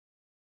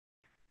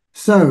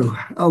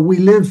We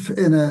live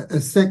in a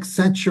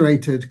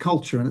sex-saturated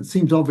culture, and it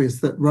seems obvious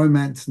that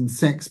romance and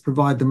sex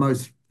provide the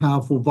most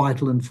powerful,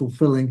 vital, and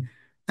fulfilling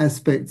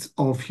aspects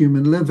of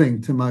human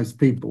living to most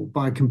people.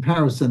 By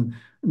comparison,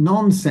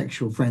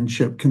 non-sexual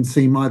friendship can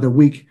seem either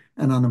weak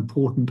and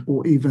unimportant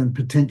or even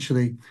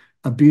potentially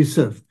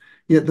abusive.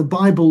 Yet the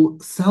Bible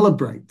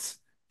celebrates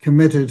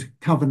committed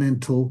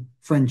covenantal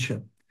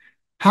friendship.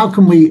 How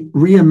can we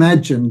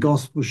reimagine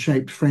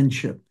gospel-shaped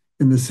friendship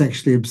in the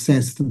sexually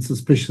obsessed and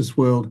suspicious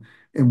world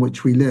in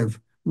which we live?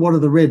 What are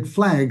the red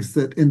flags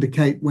that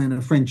indicate when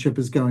a friendship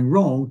is going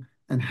wrong?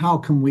 And how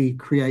can we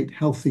create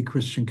healthy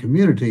Christian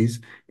communities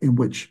in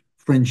which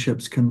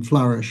friendships can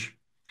flourish?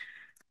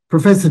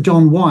 Professor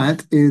John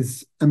Wyatt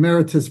is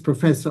Emeritus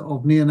Professor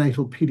of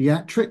Neonatal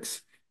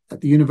Pediatrics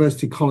at the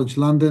University College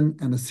London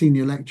and a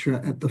senior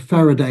lecturer at the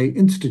Faraday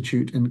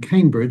Institute in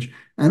Cambridge,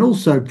 and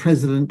also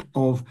president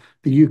of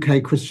the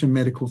UK Christian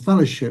Medical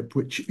Fellowship,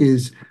 which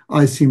is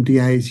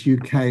ICMDA's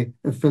UK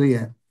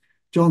affiliate.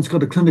 John's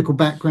got a clinical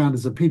background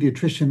as a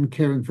pediatrician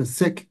caring for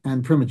sick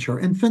and premature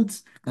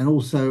infants, and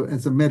also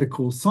as a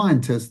medical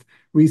scientist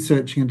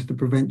researching into the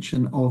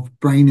prevention of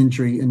brain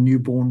injury in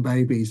newborn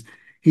babies.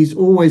 He's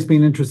always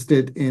been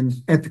interested in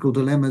ethical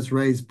dilemmas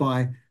raised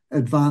by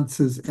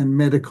advances in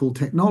medical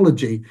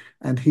technology,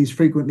 and he's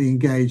frequently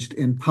engaged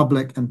in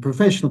public and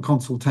professional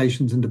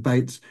consultations and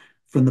debates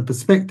from the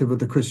perspective of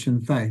the Christian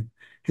faith.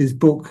 His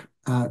book,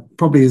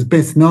 probably his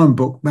best-known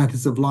book,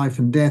 Matters of Life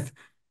and Death,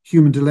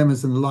 Human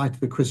Dilemmas in the Light of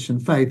the Christian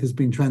Faith, has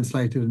been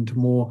translated into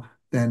more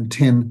than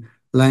 10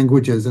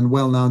 languages and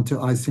well known to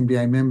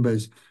ICMDA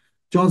members.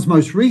 John's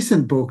most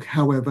recent book,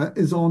 however,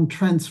 is on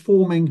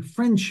transforming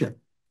friendship.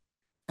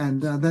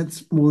 And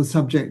that's more the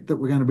subject that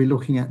we're going to be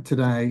looking at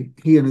today.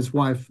 He and his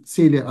wife,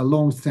 Celia, are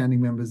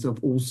long-standing members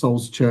of All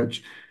Souls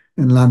Church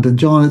in London.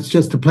 John, it's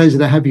just a pleasure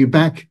to have you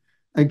back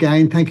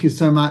again. Thank you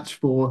so much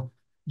for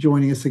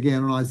joining us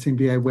again on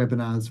ICMDA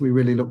webinars. We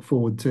really look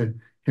forward to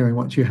hearing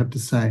what you have to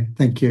say.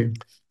 Thank you.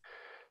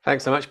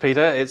 Thanks so much,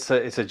 Peter. It's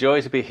a joy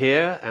to be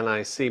here, and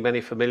I see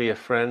many familiar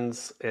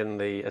friends in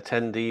the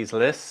attendees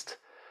list.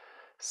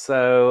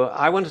 So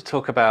I want to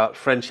talk about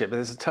friendship.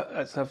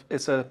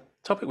 It's a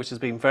topic which has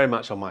been very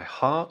much on my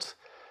heart.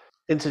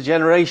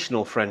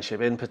 Intergenerational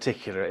friendship in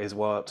particular is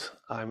what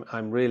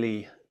I'm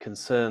really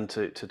concerned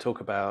to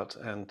talk about,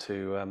 and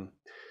to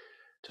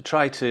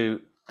try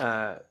to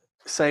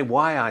say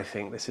why I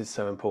think this is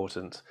so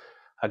important,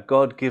 a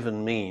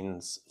God-given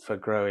means for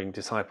growing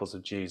disciples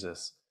of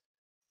Jesus.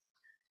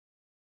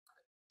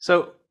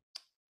 So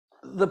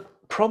the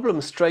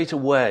problem straight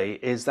away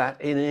is that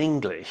in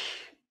English,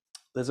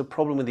 there's a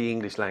problem with the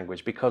English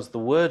language, because the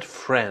word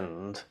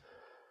friend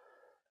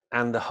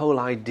and the whole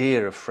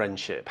idea of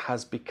friendship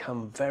has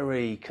become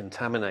very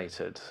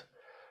contaminated,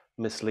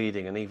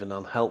 misleading, and even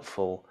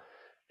unhelpful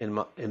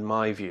in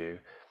my view.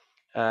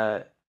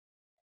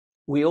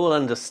 We all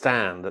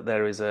understand that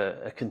there is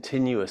a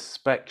continuous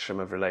spectrum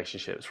of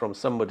relationships, from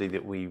somebody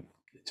that we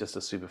just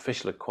a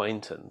superficial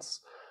acquaintance,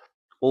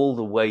 all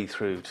the way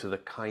through to the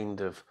kind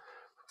of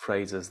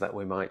phrases that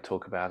we might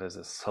talk about as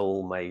a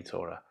soulmate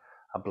or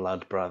a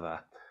blood brother.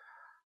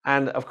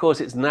 And of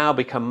course, it's now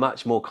become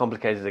much more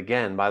complicated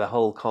again by the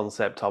whole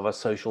concept of a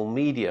social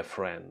media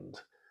friend,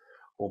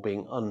 or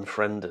being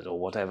unfriended, or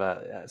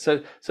whatever.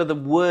 So the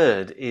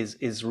word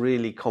is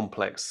really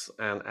complex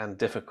and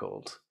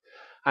difficult.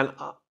 And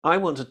I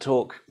want to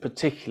talk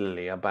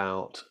particularly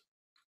about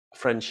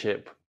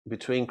friendship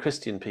between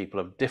Christian people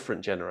of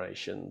different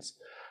generations,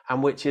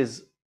 and which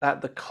is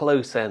at the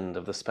close end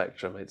of the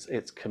spectrum.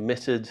 It's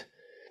committed,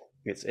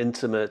 it's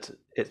intimate,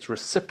 it's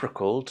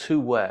reciprocal,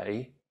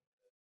 two-way,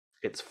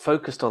 it's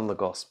focused on the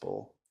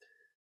gospel,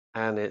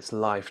 and it's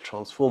life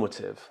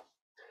transformative.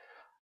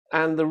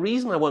 And the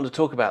reason I want to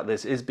talk about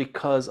this is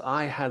because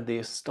I had the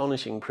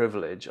astonishing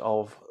privilege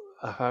of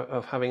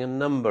having a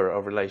number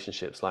of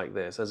relationships like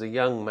this. As a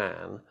young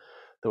man,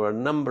 there were a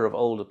number of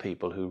older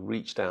people who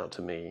reached out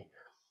to me,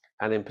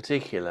 and in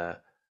particular,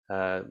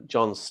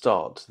 John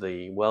Stott,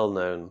 the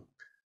well-known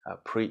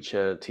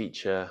preacher,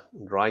 teacher,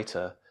 and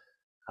writer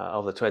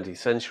of the 20th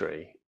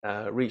century,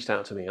 reached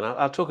out to me. And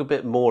I'll talk a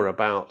bit more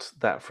about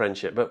that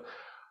friendship. But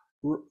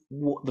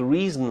the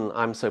reason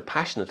I'm so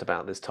passionate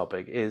about this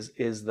topic is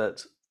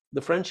that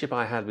the friendship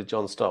I had with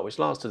John Stott, which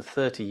lasted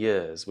 30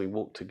 years, we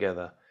walked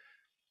together,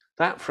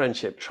 that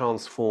friendship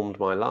transformed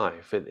my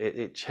life.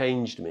 It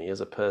changed me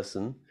as a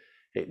person.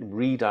 It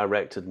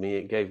redirected me.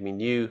 It gave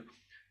me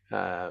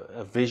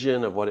a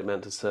vision of what it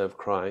meant to serve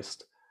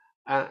Christ.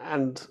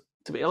 And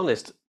to be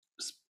honest,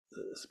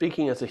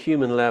 speaking at a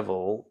human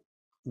level,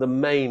 the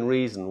main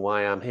reason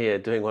why I'm here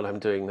doing what I'm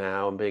doing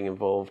now and being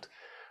involved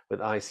with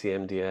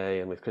ICMDA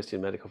and with Christian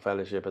Medical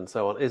Fellowship and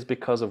so on is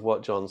because of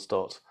what John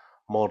Stott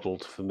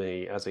modeled for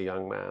me as a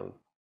young man.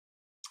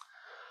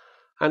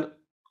 And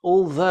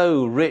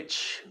although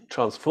rich,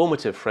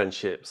 transformative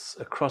friendships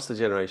across the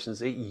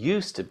generations, it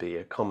used to be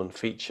a common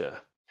feature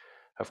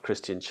of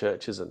Christian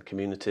churches and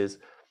communities.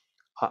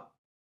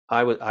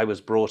 I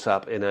was brought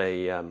up in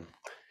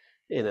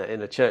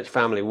in a church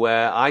family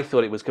where I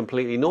thought it was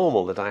completely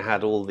normal that I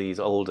had all these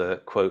older,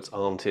 quotes,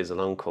 aunties and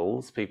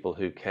uncles, people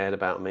who cared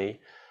about me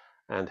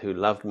and who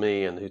loved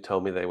me and who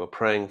told me they were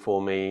praying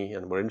for me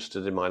and were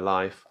interested in my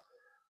life.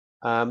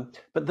 But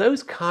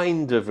those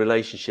kind of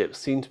relationships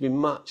seem to be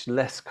much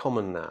less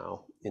common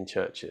now in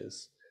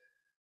churches.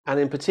 And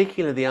in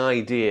particular, the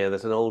idea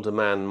that an older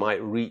man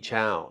might reach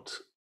out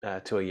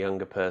to a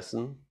younger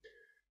person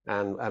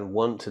and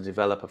want to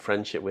develop a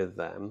friendship with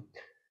them,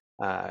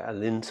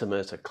 an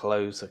intimate, a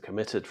close, a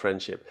committed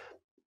friendship.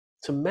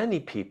 To many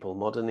people,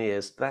 modern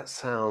ears, that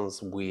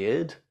sounds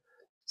weird,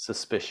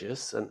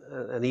 suspicious,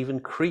 and even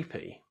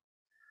creepy.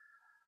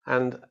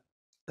 And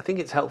I think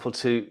it's helpful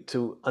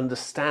to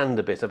understand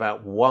a bit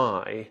about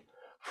why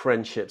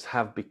friendships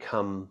have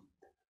become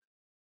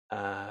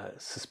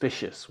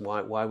suspicious,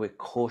 why we're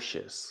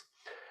cautious.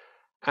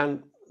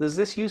 And there's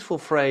this useful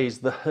phrase,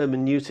 the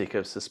hermeneutic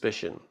of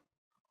suspicion.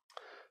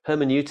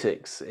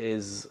 Hermeneutics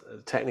is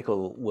a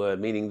technical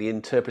word meaning the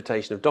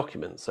interpretation of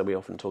documents. So we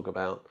often talk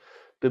about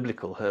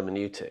biblical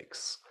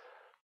hermeneutics.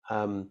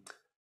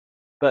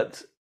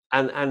 But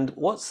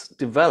what's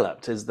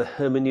developed is the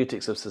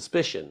hermeneutics of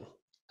suspicion.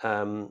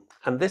 And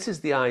this is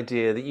the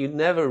idea that you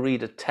never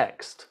read a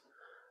text,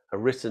 a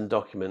written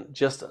document,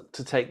 just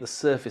to take the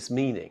surface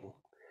meaning.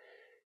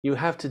 You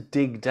have to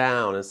dig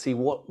down and see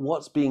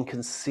what's being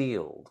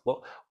concealed.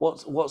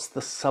 What's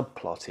the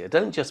subplot here?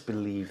 Don't just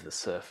believe the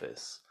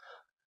surface.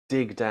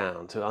 Dig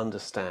down to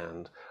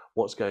understand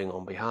what's going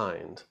on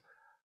behind.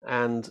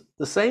 And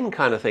the same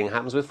kind of thing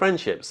happens with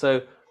friendship.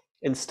 So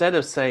instead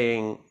of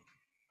saying,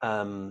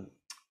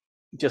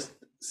 just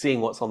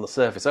seeing what's on the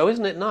surface, oh,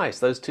 isn't it nice?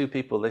 Those two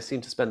people, they seem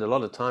to spend a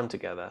lot of time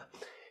together.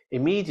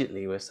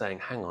 Immediately we're saying,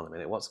 hang on a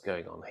minute, what's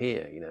going on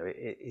here?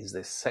 Is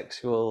this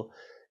sexual?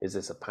 Is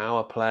this a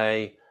power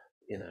play?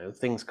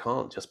 Things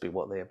can't just be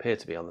what they appear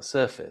to be on the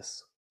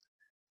surface.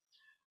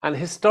 And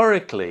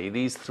historically,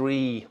 these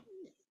three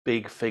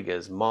big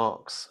figures,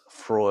 Marx,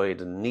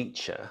 Freud, and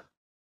Nietzsche,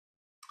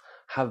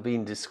 have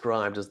been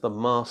described as the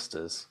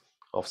masters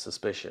of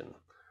suspicion.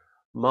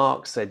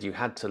 Marx said you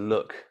had to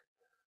look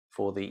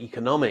for the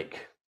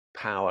economic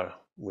power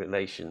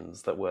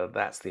relations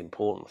that's the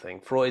important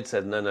thing. Freud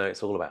said, no,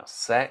 it's all about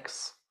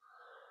sex.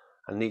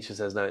 And Nietzsche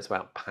says, no, it's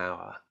about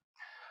power.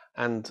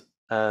 And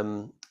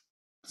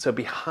so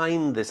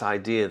behind this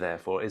idea,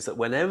 therefore, is that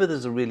whenever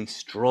there's a really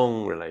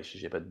strong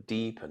relationship, a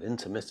deep and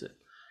intimate,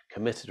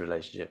 committed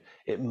relationship,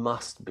 it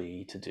must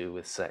be to do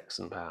with sex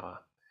and power.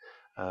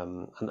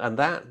 And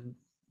that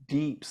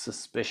deep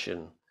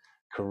suspicion,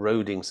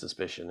 corroding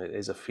suspicion,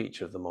 is a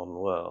feature of the modern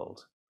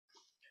world.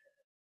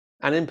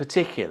 And in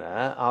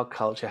particular, our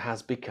culture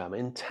has become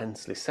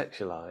intensely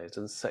sexualized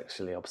and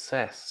sexually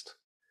obsessed.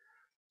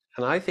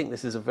 And I think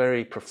this is a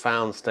very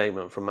profound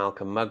statement from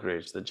Malcolm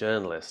Muggeridge, the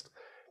journalist,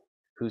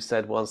 who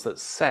said once that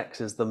sex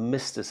is the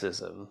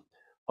mysticism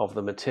of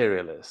the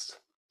materialist.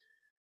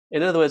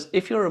 In other words,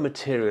 if you're a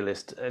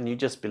materialist and you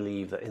just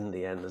believe that in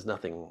the end there's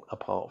nothing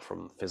apart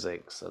from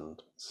physics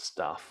and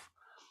stuff,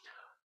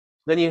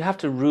 then you have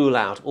to rule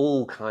out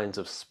all kinds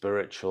of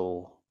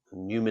spiritual,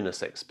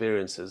 numinous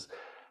experiences.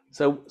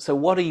 So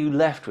what are you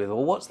left with?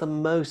 Or what's the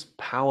most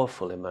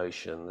powerful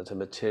emotion that a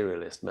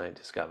materialist may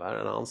discover?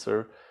 And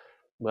answer,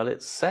 well,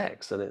 it's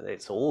sex and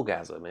it's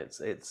orgasm.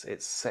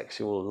 It's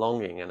sexual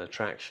longing and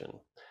attraction.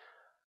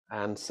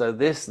 And so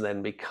this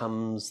then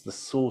becomes the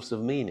source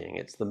of meaning.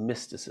 It's the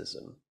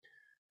mysticism,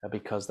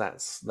 because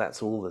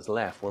that's all that's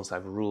left once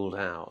I've ruled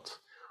out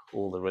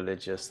all the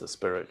religious, the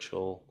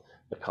spiritual,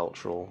 the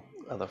cultural,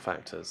 other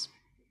factors.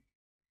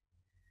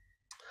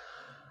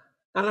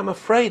 And I'm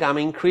afraid I'm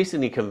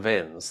increasingly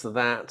convinced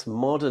that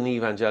modern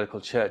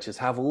evangelical churches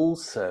have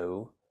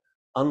also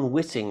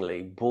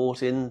unwittingly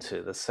bought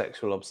into the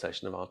sexual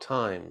obsession of our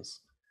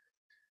times.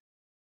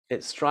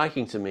 It's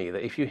striking to me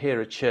that if you hear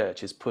a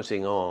church is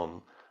putting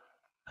on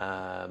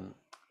a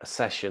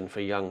session for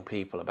young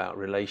people about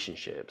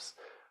relationships,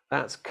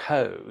 that's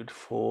code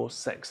for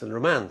sex and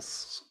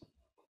romance.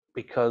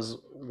 Because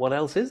what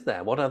else is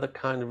there? What other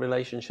kind of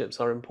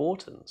relationships are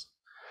important?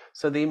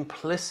 So the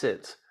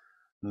implicit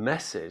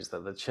message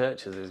that the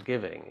church is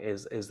giving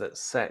is that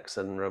sex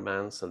and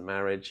romance and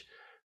marriage,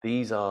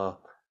 these are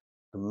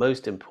the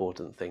most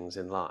important things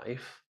in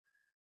life.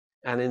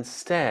 And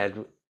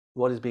instead,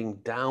 what is being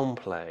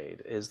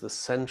downplayed is the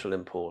central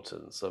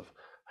importance of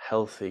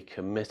healthy,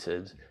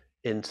 committed,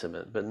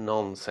 intimate, but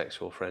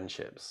non-sexual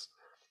friendships,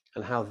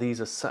 and how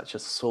these are such a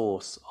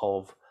source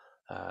of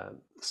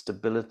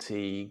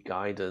stability,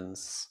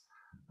 guidance,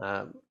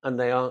 and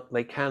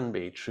they can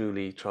be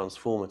truly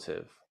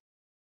transformative.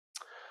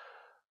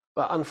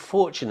 But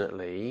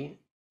unfortunately,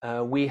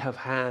 we have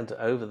had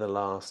over the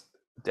last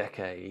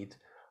decade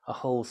a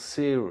whole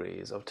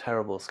series of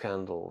terrible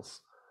scandals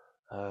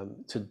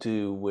to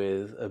do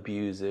with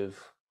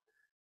abusive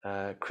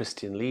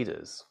Christian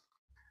leaders.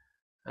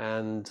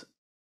 And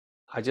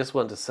I just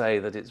want to say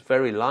that it's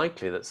very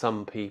likely that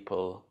some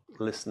people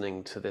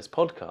listening to this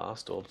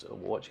podcast or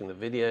watching the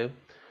video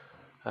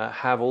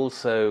have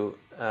also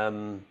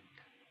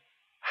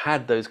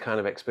had those kind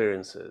of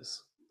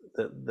experiences.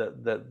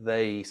 that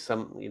they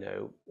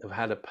have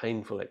had a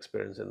painful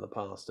experience in the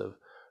past of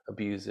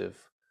abusive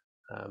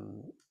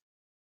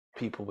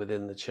people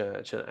within the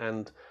church,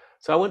 and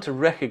so I want to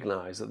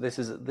recognize that this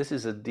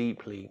is a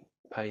deeply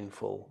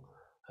painful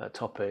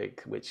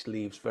topic which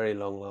leaves very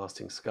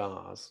long-lasting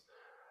scars.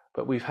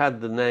 But we've had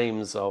the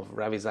names of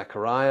Ravi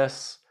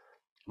Zacharias,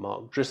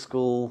 Mark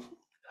Driscoll,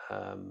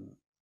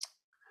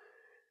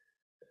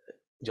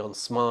 John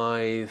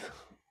Smythe,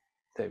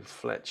 David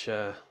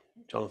Fletcher,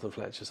 Jonathan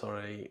Fletcher,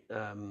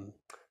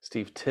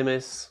 Steve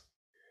Timmis,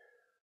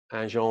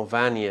 and Jean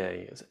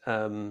Vanier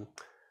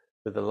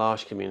with the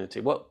L'Arche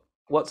community.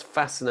 What's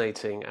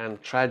fascinating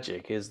and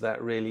tragic is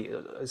that really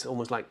it's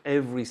almost like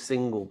every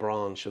single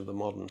branch of the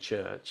modern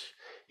church,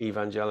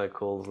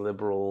 evangelicals,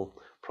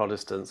 liberal,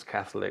 Protestants,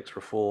 Catholics,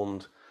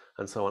 Reformed,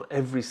 and so on,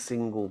 every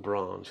single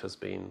branch has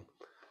been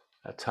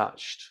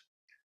touched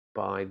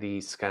by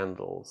these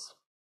scandals.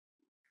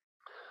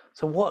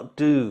 So what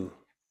do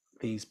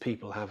these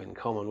people have in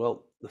common?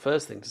 Well, the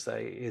first thing to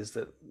say is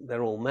that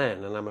they're all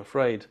men, and I'm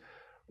afraid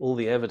all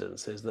the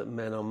evidence is that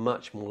men are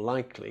much more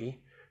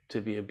likely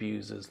to be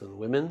abusers than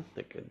women.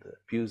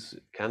 Abuse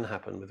can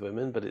happen with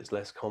women, but it's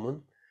less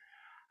common.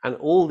 And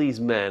all these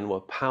men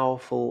were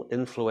powerful,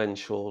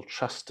 influential,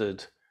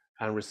 trusted,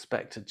 and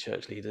respected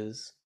church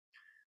leaders.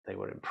 They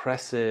were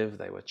impressive,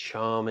 they were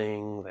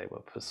charming, they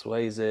were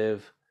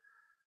persuasive,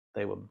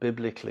 they were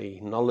biblically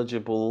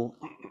knowledgeable,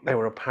 they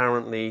were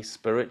apparently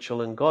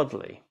spiritual and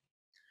godly.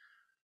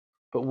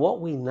 But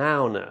what we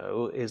now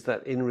know is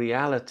that in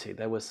reality,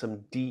 there were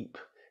some deep,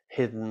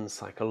 hidden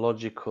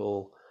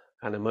psychological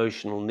and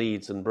emotional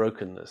needs and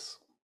brokenness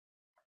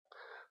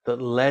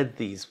that led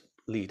these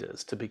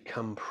leaders to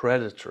become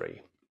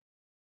predatory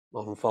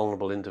on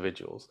vulnerable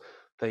individuals.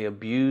 They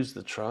abused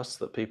the trust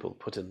that people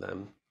put in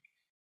them.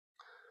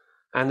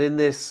 And in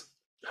this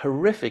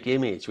horrific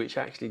image, which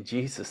actually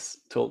Jesus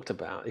talked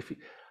about,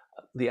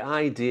 the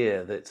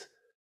idea that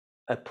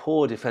a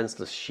poor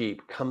defenseless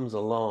sheep comes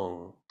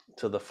along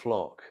to the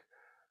flock,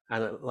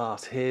 and at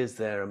last, here's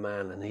there a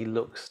man, and he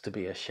looks to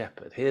be a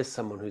shepherd. Here's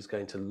someone who's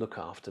going to look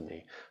after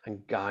me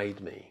and guide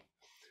me.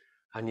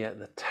 And yet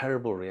the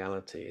terrible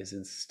reality is,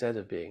 instead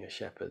of being a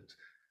shepherd,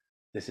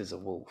 this is a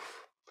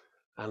wolf,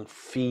 and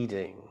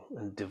feeding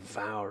and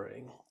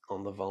devouring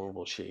on the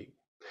vulnerable sheep.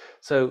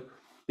 So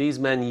these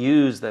men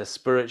use their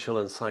spiritual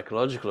and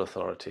psychological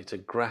authority to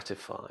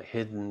gratify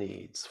hidden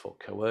needs for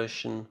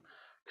coercion,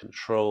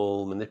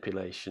 control,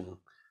 manipulation,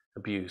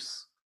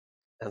 abuse,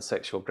 and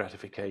sexual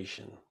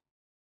gratification.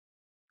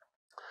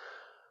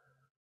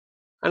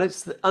 And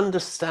it's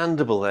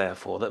understandable,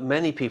 therefore, that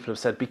many people have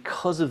said,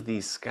 because of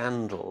these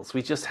scandals,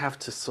 we just have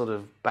to sort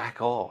of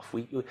back off.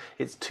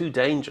 It's too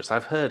dangerous.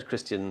 I've heard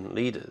Christian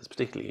leaders,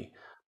 particularly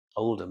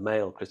older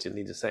male Christian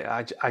leaders, say,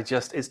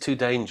 it's too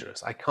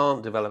dangerous. I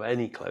can't develop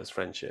any close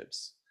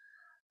friendships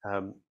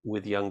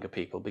with younger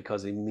people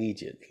because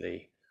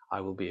immediately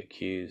I will be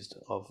accused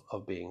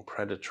of being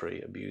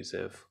predatory,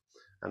 abusive,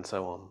 and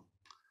so on.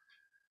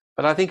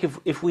 But I think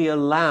if we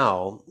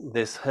allow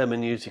this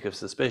hermeneutic of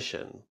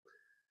suspicion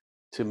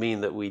to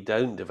mean that we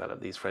don't develop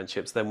these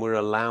friendships, then we're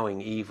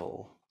allowing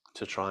evil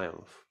to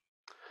triumph.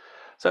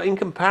 So in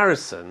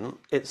comparison,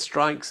 it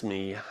strikes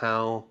me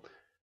how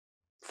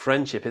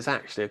friendship is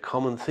actually a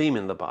common theme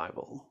in the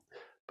Bible,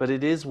 but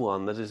it is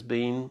one that has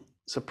been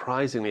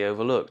surprisingly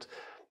overlooked.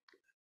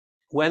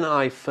 When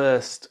I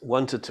first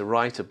wanted to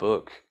write a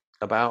book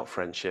about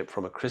friendship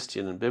from a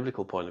Christian and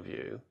biblical point of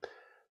view,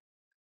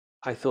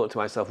 I thought to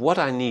myself, what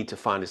I need to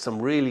find is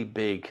some really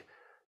big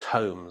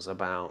tomes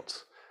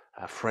about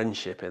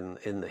friendship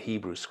in the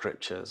Hebrew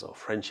scriptures, or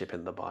friendship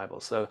in the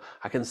Bible, so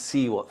I can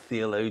see what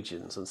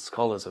theologians and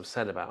scholars have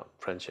said about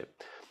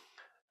friendship.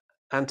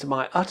 And to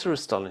my utter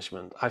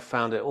astonishment, I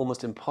found it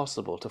almost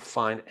impossible to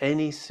find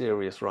any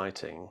serious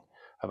writing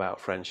about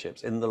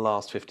friendships in the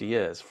last 50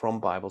 years from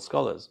Bible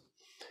scholars.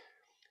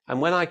 And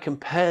when I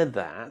compared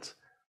that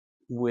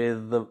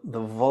with the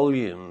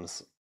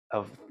volumes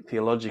of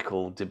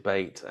theological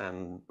debate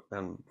and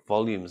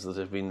volumes that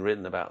have been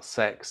written about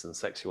sex and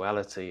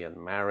sexuality and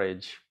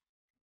marriage,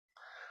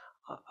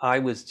 I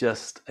was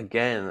just,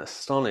 again,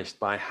 astonished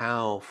by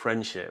how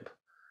friendship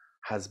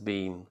has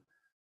been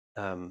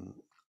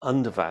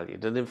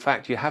undervalued. And in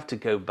fact, you have to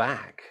go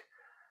back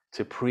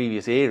to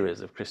previous eras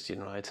of Christian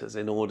writers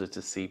in order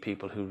to see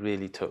people who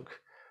really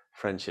took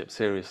friendship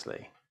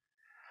seriously.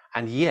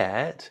 And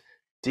yet,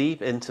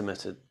 deep,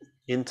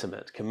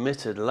 intimate,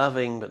 committed,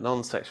 loving, but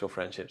non-sexual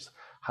friendships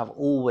have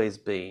always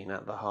been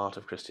at the heart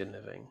of Christian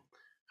living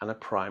and a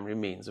primary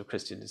means of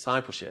Christian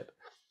discipleship.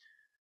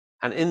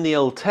 And in the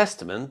Old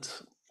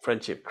Testament,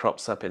 friendship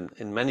crops up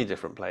in many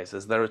different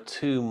places. There are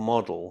two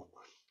model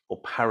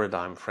or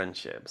paradigm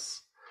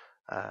friendships,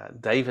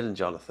 David and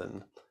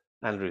Jonathan,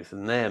 and Ruth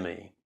and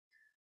Naomi.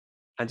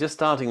 And just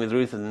starting with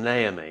Ruth and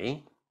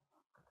Naomi,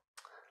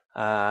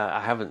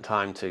 I haven't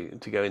time to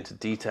go into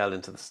detail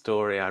into the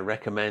story. I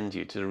recommend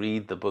you to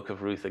read the book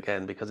of Ruth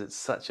again, because it's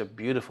such a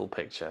beautiful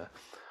picture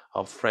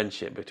of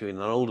friendship between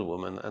an older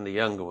woman and a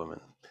younger woman.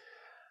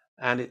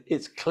 And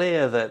it's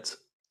clear that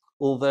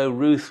although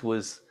Ruth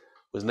was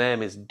was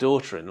Naomi's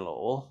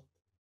daughter-in-law.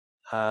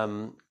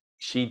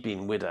 She'd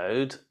been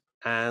widowed,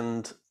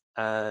 and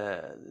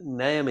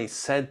Naomi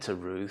said to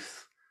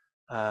Ruth,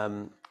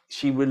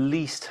 she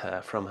released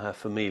her from her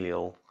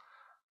familial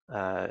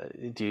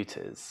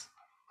duties.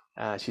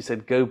 She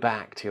said, go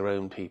back to your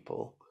own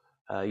people.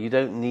 You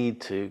don't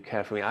need to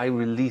care for me. I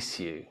release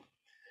you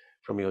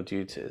from your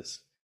duties.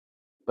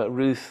 But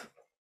Ruth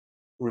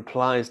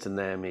replies to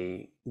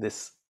Naomi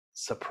this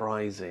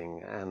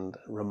surprising and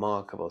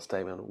remarkable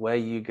statement: where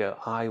you go,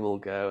 I will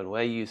go, and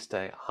where you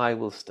stay, I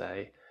will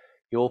stay.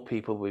 Your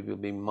people will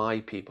be my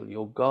people,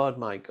 your God,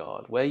 my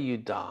God. Where you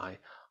die,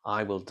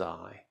 I will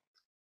die,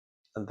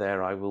 and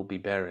there I will be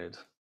buried.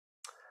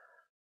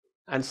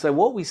 And so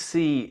what we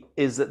see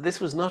is that this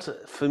was not a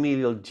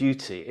familial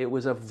duty, it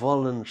was a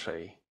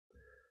voluntary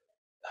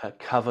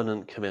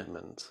covenant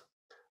commitment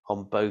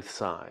on both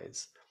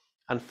sides.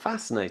 And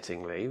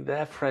fascinatingly,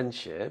 their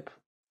friendship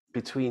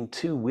between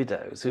two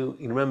widows, who,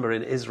 you remember,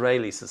 in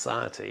Israeli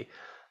society,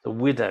 the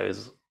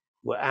widows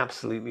were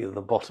absolutely at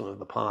the bottom of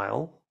the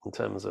pile in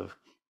terms of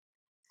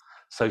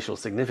social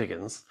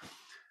significance.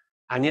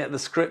 And yet the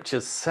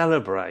scriptures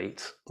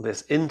celebrate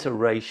this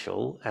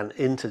interracial and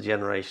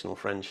intergenerational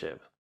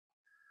friendship.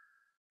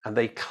 And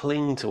they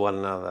cling to one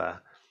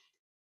another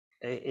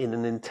in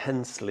an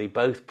intensely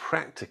both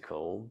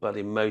practical but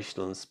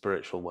emotional and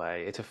spiritual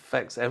way. It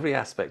affects every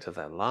aspect of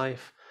their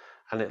life,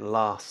 and it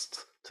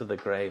lasts to the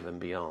grave and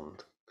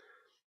beyond.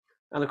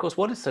 And of course,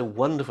 what is so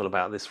wonderful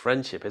about this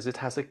friendship is it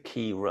has a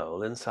key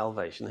role in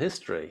salvation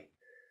history.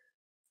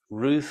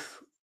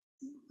 Ruth,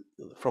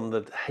 from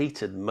the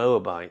hated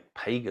Moabite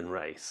pagan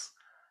race,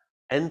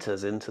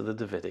 enters into the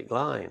Davidic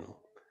line.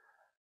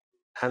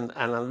 And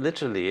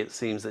literally, it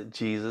seems that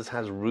Jesus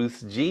has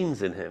Ruth's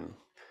genes in him.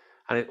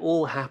 And it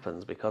all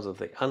happens because of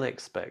the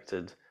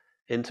unexpected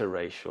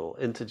interracial,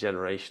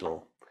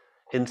 intergenerational,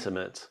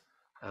 intimate,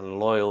 and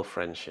loyal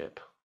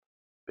friendship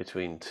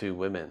between two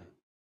women.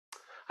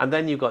 And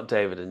then you've got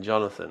David and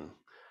Jonathan.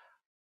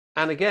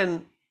 And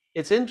again,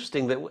 it's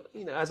interesting that,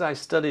 as I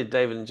studied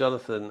David and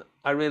Jonathan,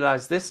 I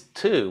realized this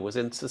too was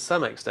to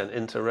some extent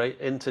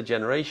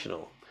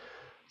intergenerational.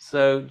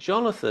 So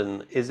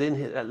Jonathan is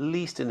at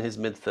least in his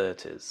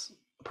mid-30s,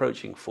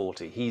 approaching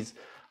 40. He's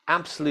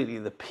absolutely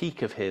at the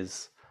peak of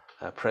his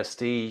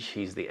prestige.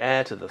 He's the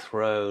heir to the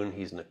throne.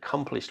 He's an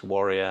accomplished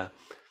warrior.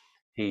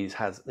 He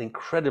has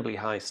incredibly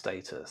high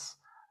status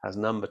as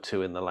number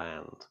 2 in the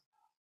land.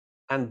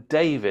 And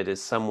David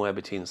is somewhere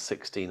between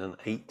 16 and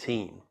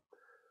 18.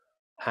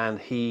 And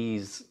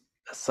he's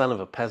a son of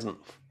a peasant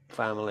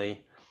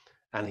family,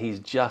 and he's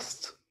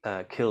just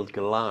killed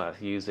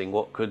Goliath using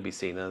what could be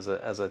seen as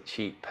a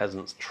cheap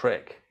peasant's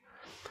trick.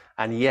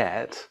 And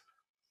yet,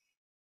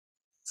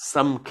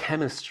 some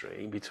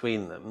chemistry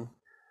between them.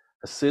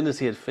 As soon as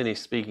he had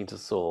finished speaking to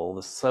Saul,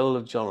 the soul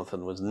of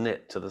Jonathan was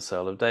knit to the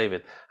soul of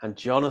David, and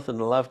Jonathan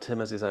loved him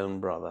as his own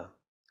brother.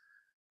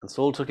 And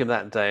Saul took him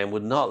that day and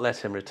would not let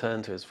him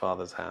return to his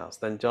father's house.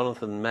 Then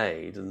Jonathan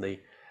made, and the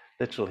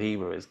literal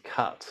Hebrew is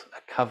cut,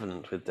 a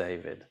covenant with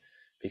David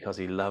because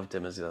he loved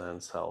him as his own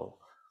soul.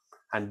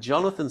 And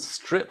Jonathan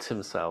stripped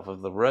himself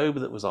of the robe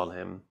that was on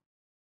him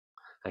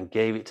and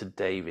gave it to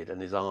David and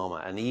his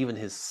armor and even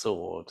his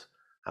sword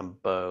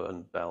and bow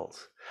and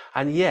belt.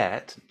 And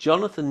yet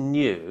Jonathan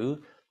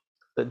knew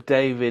that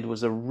David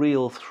was a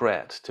real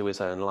threat to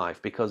his own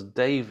life, because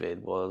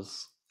David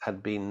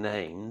had been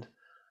named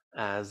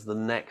as the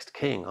next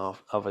king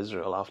of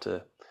Israel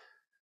after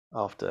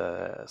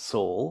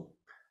Saul.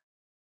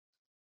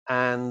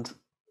 And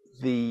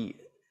the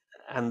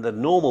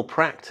normal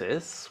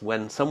practice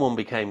when someone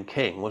became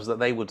king was that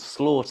they would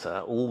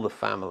slaughter all the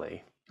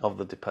family of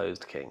the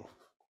deposed king.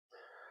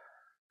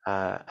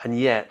 And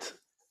yet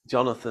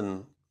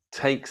Jonathan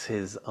takes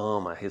his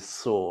armor, his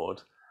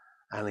sword,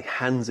 and he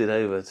hands it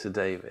over to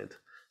David,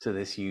 to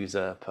this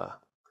usurper,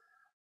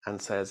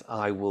 and says,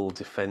 I will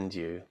defend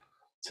you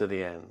to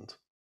the end.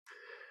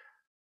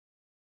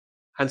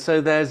 And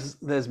so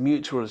there's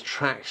mutual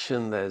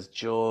attraction, there's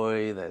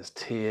joy, there's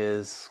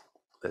tears,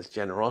 there's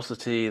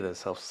generosity, there's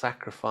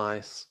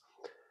self-sacrifice,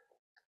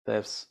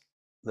 there's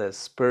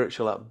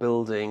spiritual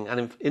upbuilding.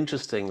 And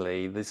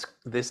interestingly, this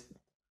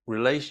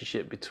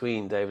relationship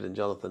between David and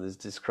Jonathan is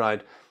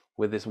described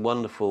with this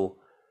wonderful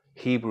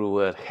Hebrew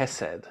word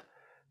chesed,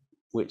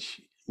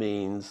 which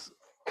means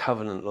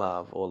covenant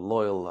love or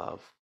loyal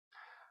love.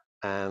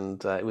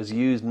 And it was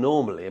used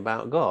normally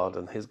about God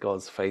and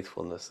God's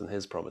faithfulness and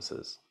his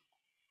promises.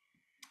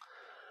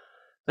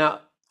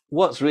 Now,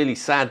 what's really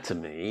sad to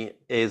me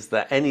is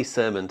that any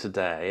sermon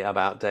today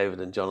about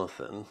David and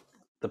Jonathan,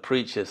 the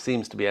preacher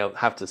seems to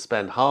have to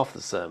spend half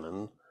the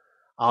sermon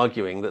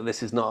arguing that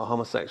this is not a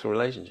homosexual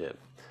relationship.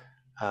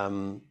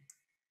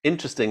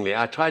 Interestingly,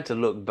 I tried to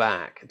look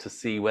back to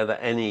see whether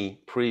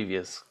any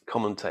previous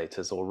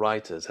commentators or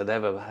writers had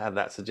ever had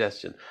that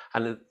suggestion,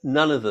 and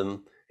none of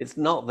them. It's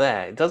not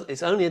there.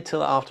 It's only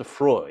until after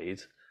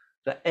Freud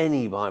that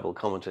any Bible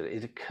commentator,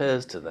 it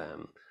occurs to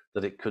them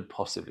that it could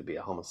possibly be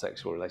a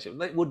homosexual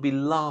relationship. It would be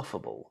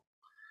laughable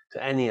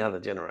to any other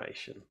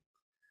generation.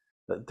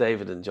 that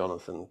David and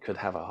Jonathan could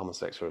have a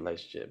homosexual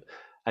relationship.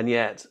 And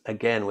yet,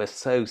 again, we're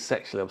so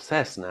sexually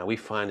obsessed now, we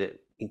find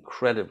it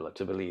incredible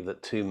to believe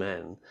that two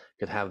men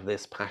could have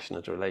this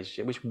passionate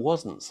relationship, which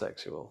wasn't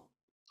sexual.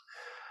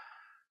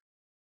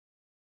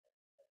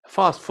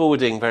 Fast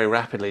forwarding very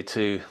rapidly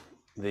to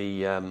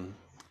the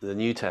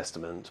New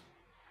Testament,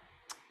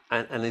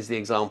 and is the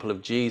example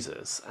of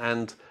Jesus.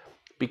 And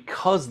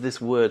because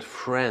this word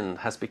friend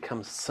has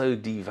become so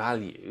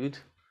devalued,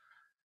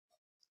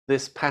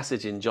 this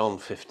passage in John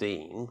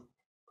 15,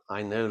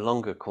 I no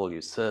longer call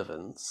you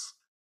servants,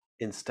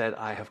 instead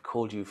I have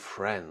called you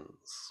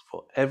friends,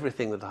 for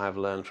everything that I have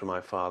learned from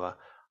my Father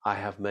I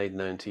have made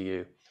known to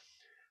you.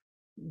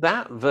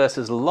 That verse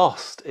has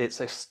lost its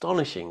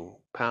astonishing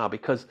power,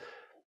 because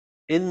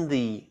in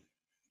the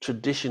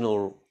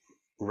traditional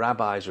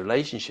rabbi's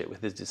relationship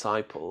with his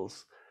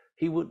disciples,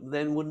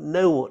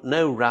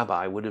 no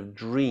rabbi would have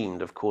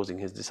dreamed of calling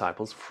his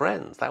disciples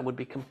friends. That would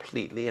be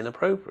completely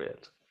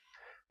inappropriate.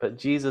 But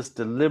Jesus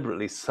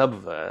deliberately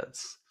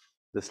subverts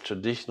this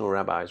traditional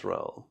rabbi's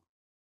role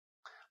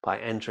by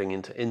entering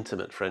into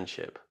intimate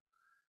friendship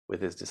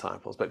with his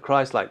disciples. But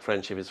Christ-like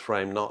friendship is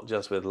framed not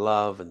just with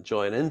love and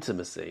joy and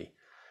intimacy,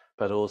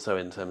 but also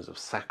in terms of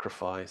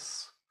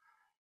sacrifice,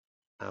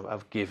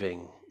 of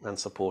giving and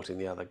supporting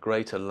the other.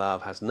 Greater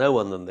love has no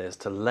one than this,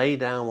 to lay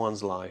down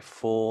one's life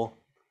for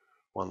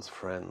one's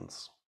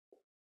friends.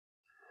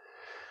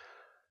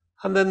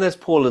 And then there's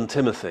Paul and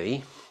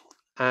Timothy,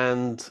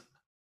 and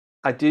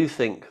I do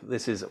think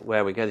this is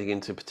where we're getting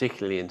into,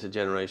 particularly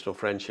intergenerational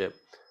friendship.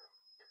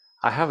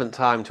 I haven't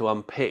time to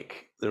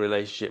unpick the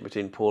relationship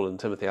between Paul and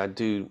Timothy. I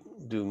do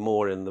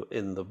more in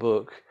the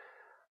book,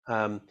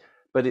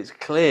 but it's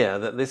clear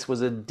that this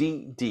was a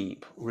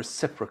deep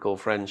reciprocal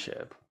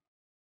friendship.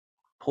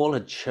 Paul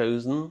had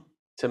chosen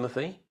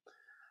Timothy,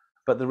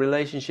 but the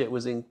relationship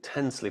was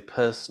intensely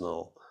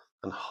personal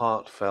and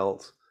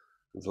heartfelt,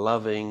 and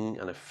loving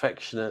and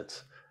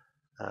affectionate.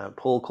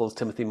 Paul calls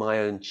Timothy my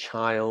own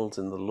child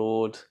in the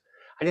Lord.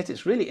 And yet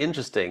it's really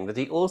interesting that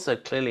he also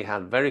clearly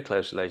had very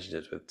close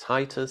relationships with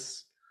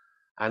Titus,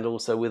 and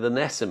also with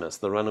Onesimus,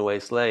 the runaway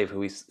slave,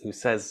 who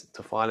says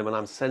to Philemon,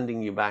 I'm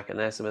sending you back,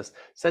 Onesimus,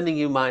 sending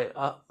you my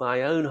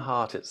own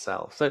heart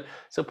itself.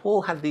 So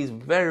Paul had these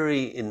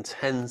very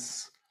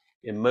intense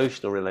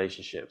emotional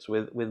relationships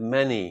with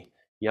many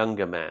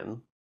younger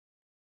men.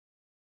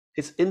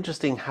 It's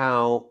interesting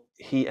how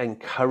he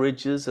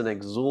encourages and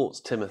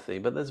exhorts Timothy,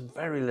 but there's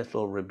very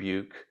little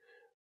rebuke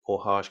or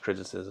harsh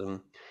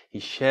criticism. He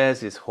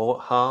shares his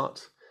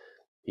heart.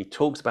 He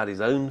talks about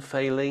his own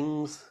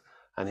failings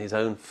and his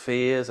own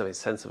fears of his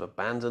sense of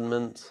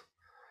abandonment.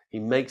 He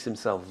makes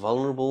himself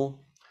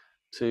vulnerable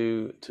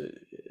to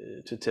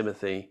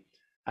Timothy.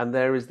 And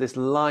there is this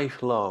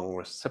lifelong,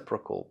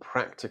 reciprocal,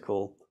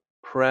 practical,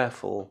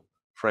 prayerful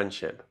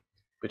friendship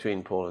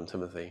between Paul and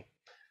Timothy.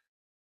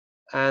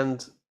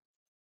 And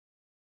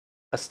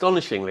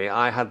astonishingly,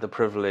 I had the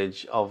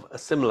privilege of a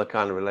similar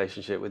kind of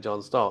relationship with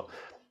John Stott,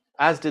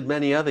 as did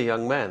many other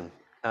young men.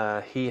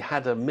 He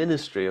had a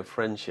ministry of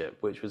friendship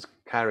which was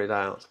carried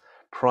out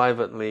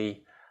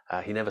privately.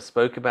 He never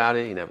spoke about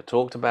it, he never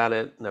talked about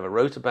it, never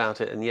wrote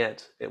about it, and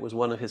yet it was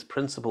one of his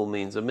principal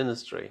means of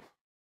ministry,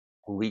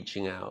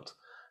 reaching out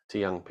to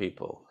young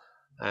people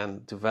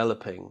and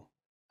developing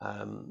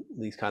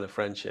these kind of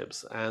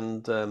friendships.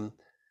 And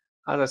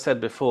as I said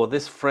before,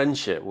 this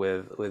friendship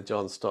with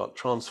John Stott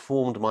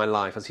transformed my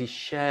life as he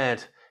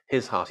shared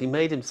his heart. He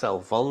made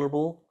himself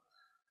vulnerable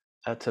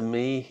to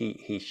me.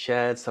 He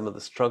shared some of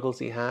the struggles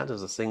he had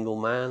as a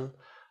single man,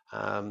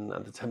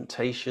 and the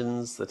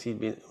temptations that he'd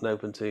been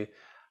open to.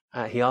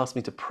 He asked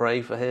me to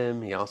pray for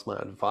him. He asked my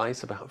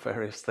advice about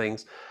various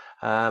things.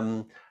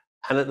 And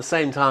at the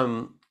same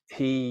time,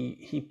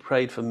 he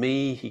prayed for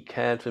me, he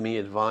cared for me,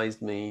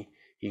 advised me,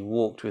 he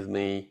walked with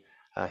me,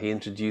 he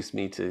introduced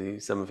me to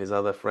some of his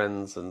other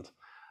friends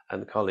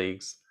and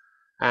colleagues.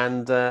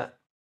 And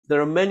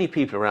there are many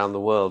people around the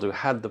world who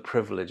had the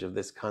privilege of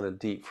this kind of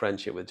deep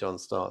friendship with John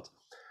Stott.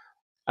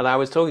 And I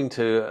was talking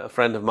to a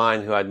friend of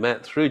mine who I'd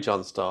met through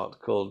John Stott,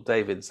 called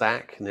David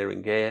Zach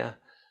Niringeya,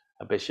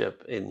 a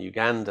bishop in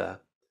Uganda.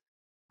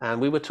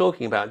 And we were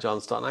talking about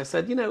John Stott, and I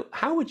said,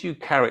 how would you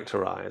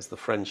characterize the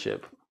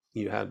friendship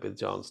you had with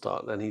John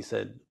Stott? And he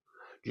said,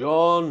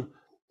 John,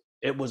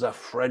 it was a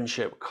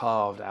friendship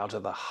carved out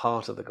of the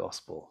heart of the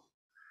gospel.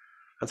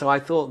 And so I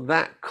thought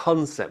that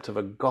concept of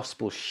a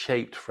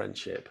gospel-shaped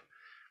friendship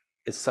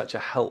is such a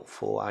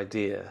helpful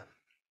idea.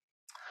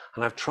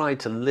 And I've tried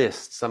to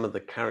list some of the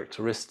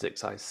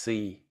characteristics I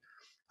see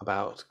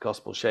about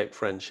gospel-shaped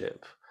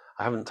friendship.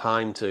 I haven't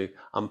time to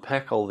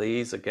unpack all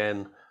these.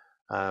 Again,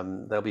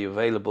 they'll be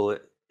available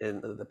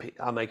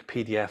I'll make a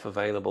PDF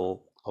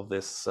available of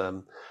this.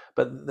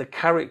 But the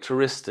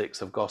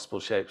characteristics of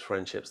gospel-shaped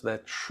friendships, they're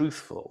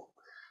truthful,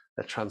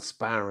 they're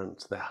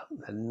transparent, they're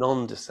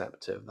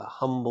non-deceptive, they're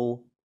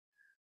humble,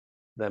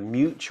 they're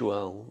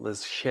mutual,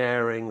 there's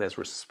sharing, there's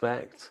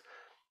respect.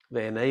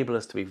 They enable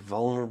us to be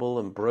vulnerable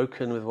and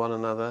broken with one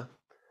another.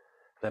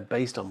 They're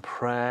based on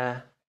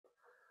prayer.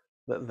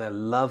 They're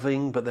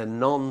loving, but they're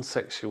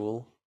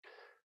non-sexual.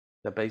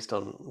 They're based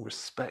on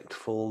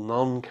respectful,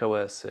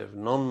 non-coercive,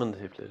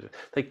 non-manipulative.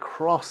 They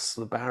cross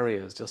the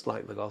barriers just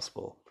like the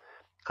gospel.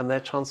 And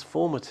they're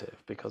transformative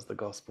because the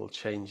gospel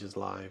changes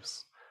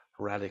lives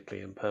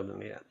radically and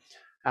permanently.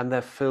 And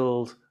they're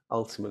filled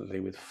ultimately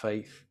with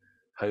faith,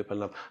 hope, and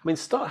love. I mean,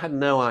 Stott had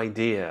no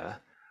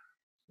idea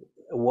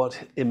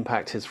what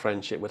impact his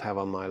friendship would have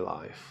on my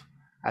life,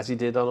 as he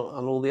did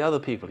on all the other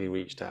people he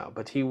reached out.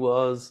 But he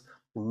was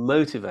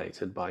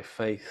motivated by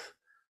faith,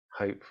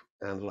 hope,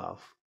 and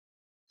love.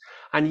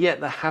 And yet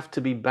there have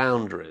to be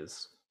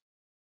boundaries.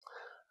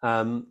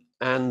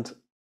 And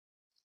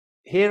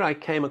here I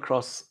came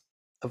across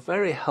a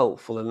very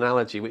helpful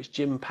analogy which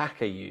Jim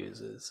Packer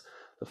uses,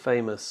 the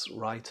famous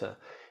writer.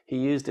 He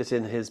used it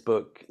in his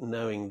book,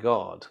 Knowing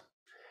God.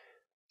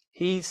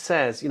 He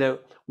says,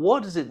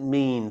 what does it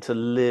mean to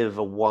live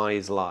a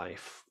wise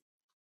life?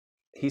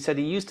 He said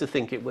he used to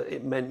think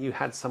it meant you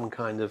had some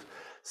kind of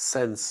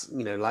sense,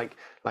 like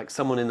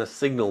someone in a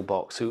signal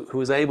box who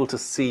was able to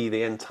see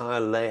the entire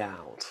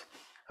layout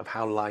of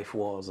how life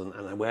was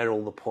and where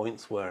all the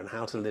points were and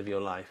how to live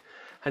your life.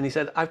 And he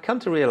said, I've come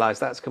to realize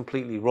that's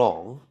completely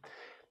wrong.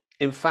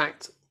 In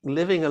fact,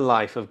 living a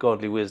life of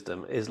godly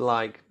wisdom is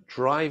like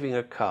driving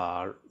a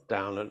car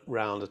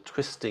around a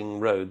twisting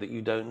road that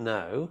you don't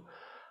know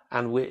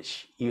and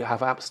which you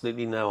have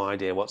absolutely no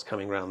idea what's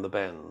coming round the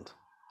bend.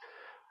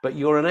 But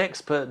you're an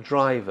expert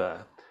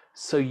driver,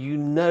 so you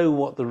know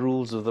what the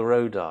rules of the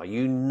road are.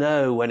 You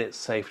know when it's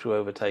safe to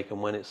overtake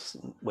and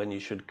when you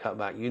should cut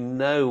back. You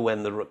know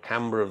when the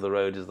camber of the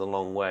road is the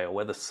long way or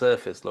where the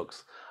surface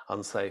looks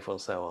unsafe or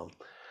so on.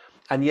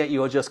 And yet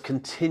you are just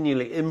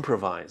continually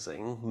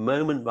improvising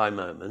moment by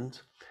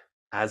moment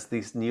as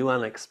this new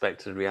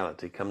unexpected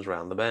reality comes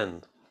round the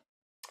bend.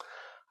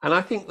 And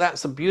I think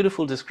that's a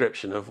beautiful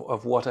description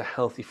of what a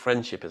healthy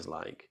friendship is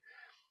like.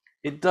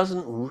 It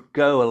doesn't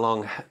go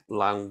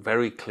along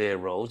very clear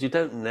roles. You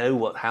don't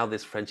know how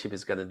this friendship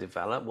is going to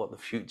develop, what the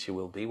future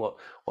will be, what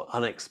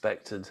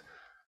unexpected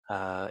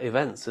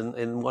events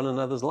in one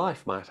another's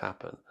life might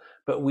happen.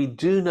 But we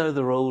do know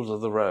the rules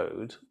of the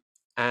road,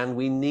 and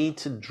we need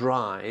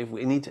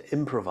to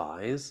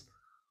improvise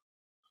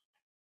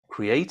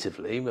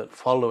creatively, but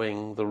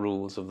following the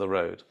rules of the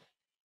road.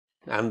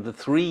 And the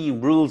three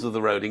rules of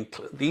the road,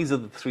 these are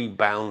the three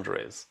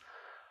boundaries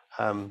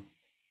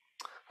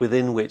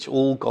within which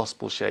all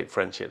gospel-shaped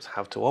friendships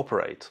have to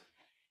operate.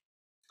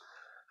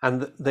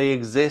 And they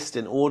exist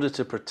in order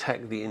to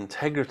protect the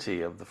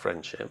integrity of the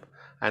friendship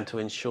and to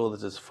ensure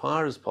that as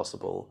far as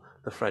possible,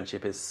 the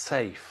friendship is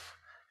safe.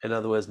 In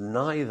other words,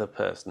 neither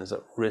person is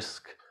at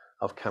risk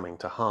of coming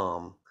to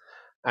harm.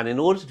 And in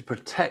order to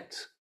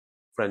protect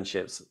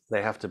friendships,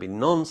 they have to be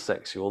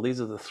non-sexual.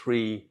 These are the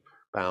three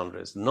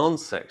boundaries: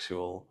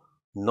 non-sexual,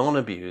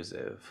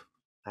 non-abusive,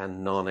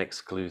 and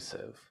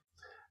non-exclusive.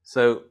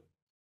 So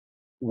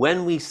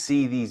when we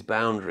see these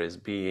boundaries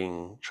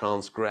being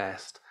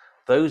transgressed,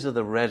 those are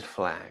the red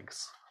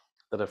flags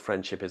that a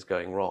friendship is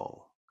going wrong.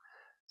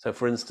 So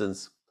for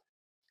instance,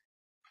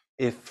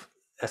 if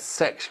a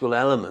sexual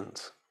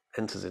element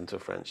enters into a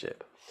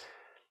friendship,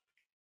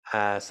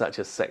 such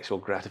as sexual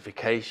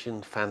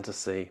gratification,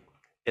 fantasy,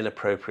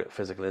 inappropriate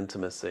physical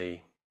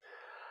intimacy,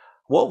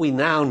 what we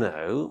now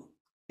know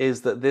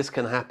is that this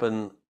can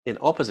happen in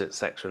opposite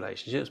sex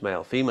relationships,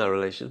 male-female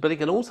relationships, but it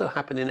can also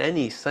happen in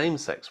any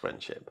same-sex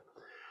friendship.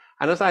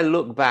 And as I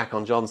look back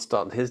on John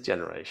Stott and his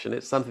generation,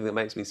 it's something that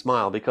makes me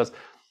smile, because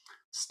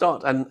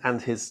Stott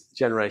and his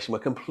generation were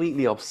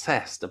completely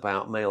obsessed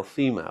about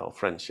male-female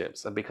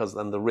friendships and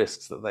the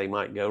risks that they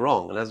might go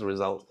wrong. And as a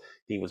result,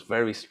 he was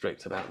very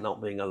strict about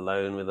not being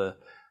alone with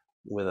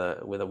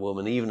a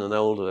woman, even an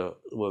older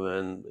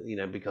woman,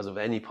 because of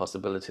any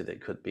possibility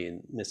that could be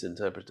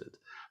misinterpreted.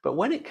 But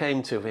when it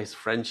came to his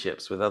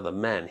friendships with other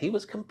men, he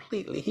was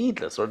completely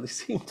heedless, or at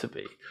least seemed to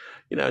be,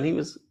 and he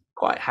was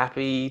quite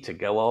happy to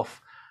go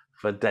off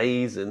for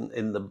days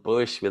in the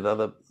bush with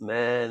other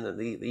men, and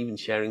even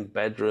sharing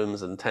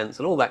bedrooms and tents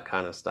and all that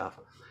kind of stuff.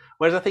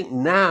 Whereas I think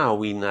now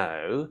we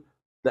know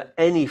that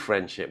any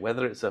friendship,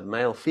 whether it's a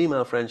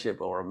male-female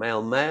friendship or a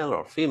male-male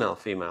or a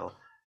female-female,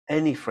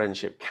 any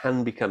friendship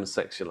can become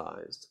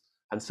sexualized.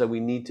 And so we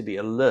need to be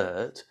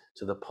alert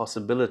to the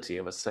possibility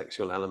of a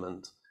sexual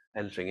element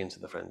entering into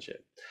the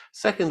friendship.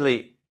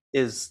 Secondly,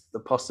 is the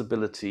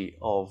possibility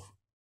of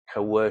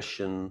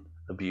coercion,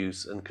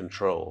 abuse, and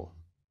control.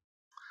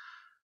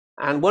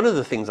 And one of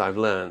the things I've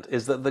learned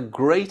is that the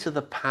greater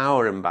the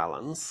power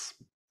imbalance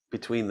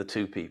between the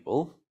two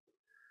people,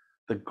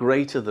 the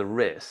greater the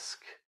risk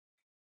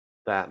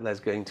that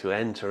there's going to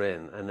enter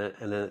in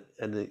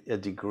a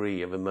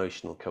degree of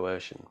emotional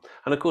coercion.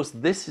 And of course,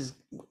 this is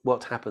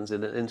what happens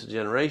in an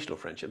intergenerational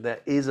friendship.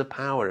 There is a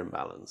power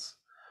imbalance.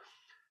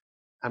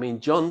 I mean,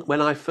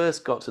 when I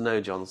first got to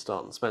know John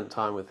Stott and spent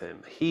time with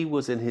him, he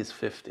was in his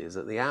 50s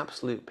at the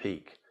absolute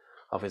peak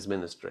of his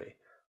ministry.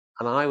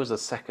 And I was a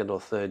second or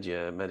third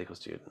year medical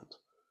student.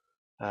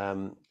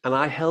 And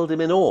I held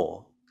him in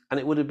awe. And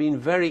it would have been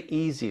very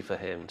easy for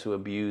him to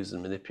abuse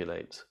and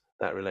manipulate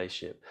that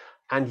relationship.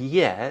 And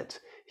yet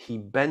he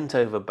bent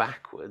over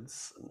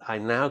backwards, I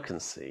now can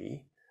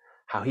see,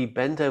 how he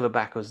bent over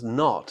backwards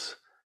not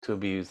to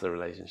abuse the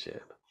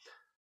relationship.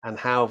 And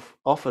how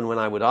often when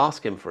I would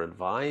ask him for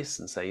advice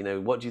and say,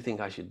 what do you think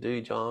I should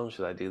do, John?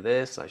 Should I do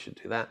this? I should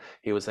do that?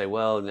 He would say,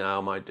 well,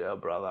 now, my dear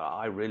brother,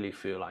 I really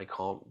feel I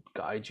can't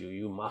guide you.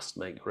 You must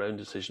make your own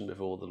decision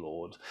before the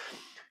Lord.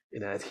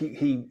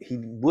 He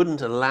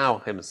wouldn't allow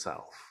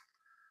himself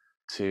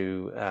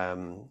to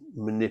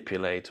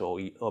manipulate or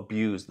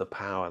abuse the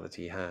power that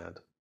he had.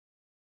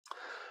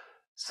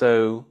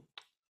 So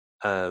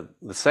the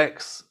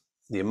sex,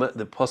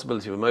 the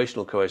possibility of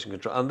emotional coercion,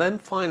 control, and then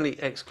finally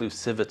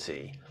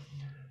exclusivity.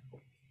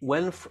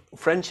 When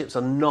friendships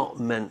are not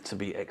meant to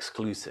be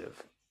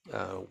exclusive,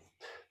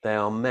 they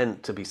are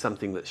meant to be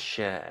something that's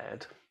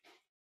shared.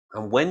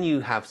 And when you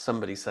have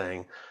somebody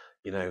saying,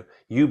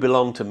 you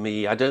belong to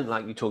me, I don't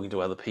like you talking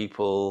to other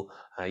people,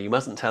 you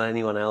mustn't tell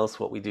anyone else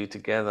what we do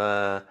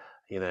together,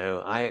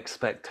 I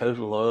expect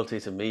total loyalty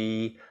to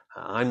me,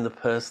 I'm the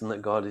person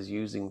that God is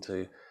using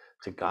to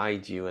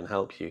guide you and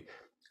help you,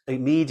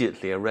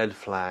 immediately a red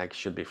flag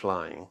should be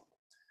flying.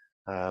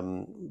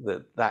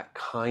 That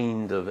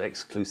kind of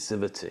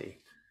exclusivity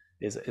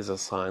is a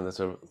sign that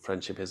a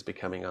friendship is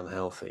becoming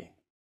unhealthy.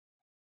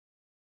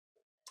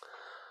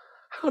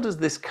 How does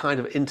this kind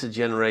of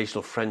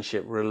intergenerational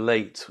friendship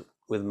relate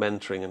with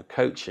mentoring and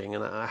coaching?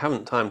 And I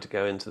haven't time to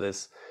go into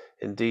this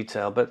in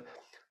detail, but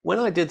when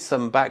I did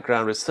some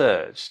background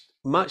research,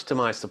 much to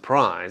my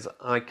surprise,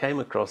 I came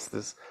across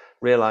this,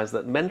 realized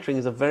that mentoring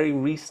is a very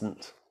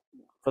recent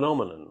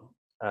phenomenon.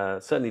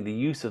 Certainly the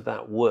use of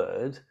that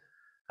word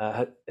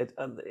it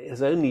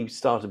has only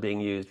started being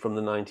used from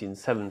the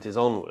 1970s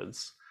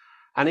onwards,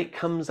 and it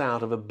comes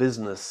out of a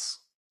business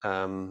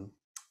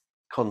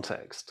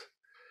context.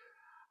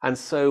 And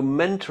so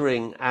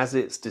mentoring, as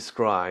it's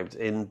described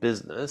in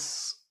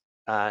business,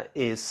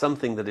 is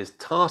something that is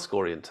task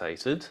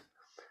orientated.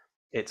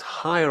 It's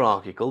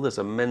hierarchical. There's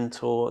a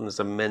mentor and there's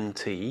a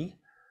mentee,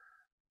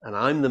 and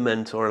I'm the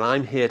mentor and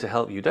I'm here to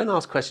help you. Don't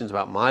ask questions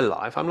about my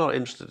life. I'm not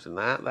interested in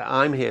that.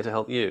 I'm here to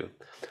help you.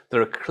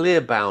 There are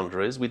clear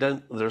boundaries.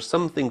 There are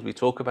some things we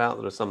talk about.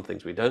 There are some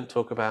things we don't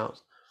talk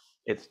about.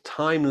 It's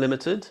time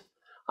limited.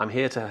 I'm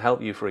here to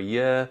help you for a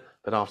year,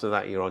 but after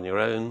that you're on your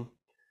own.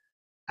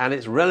 And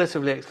it's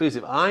relatively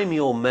exclusive. I'm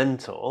your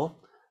mentor.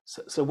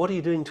 So what are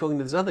you doing talking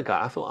to this other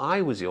guy? I thought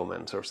I was your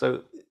mentor.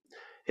 So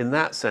in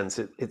that sense,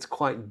 it's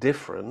quite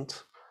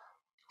different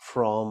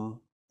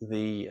from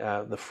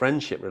the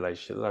friendship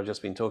relationship that I've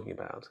just been talking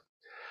about.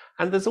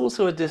 And there's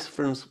also a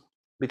difference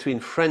between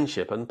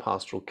friendship and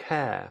pastoral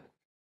care.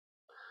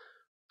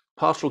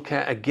 Pastoral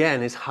care,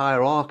 again, is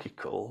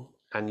hierarchical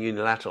and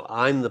unilateral.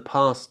 I'm the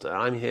pastor.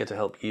 I'm here to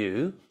help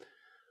you.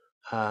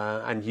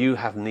 And you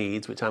have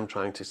needs which I'm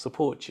trying to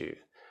support you.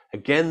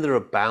 Again, there are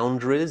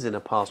boundaries in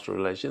a pastoral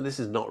relationship. This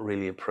is not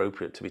really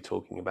appropriate to be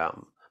talking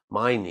about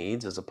my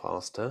needs as a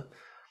pastor.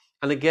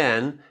 And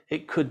again,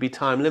 it could be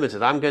time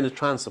limited. I'm going to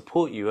try and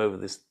support you over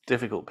this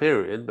difficult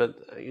period, but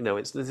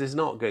this is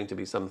not going to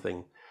be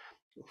something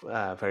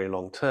very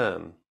long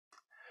term.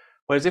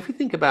 Whereas if we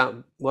think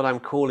about what I'm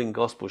calling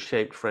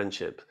gospel-shaped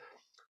friendship,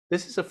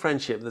 this is a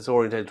friendship that's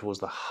oriented towards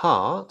the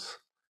heart,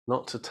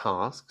 not to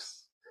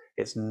tasks.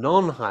 It's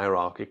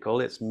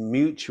non-hierarchical, it's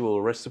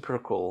mutual,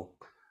 reciprocal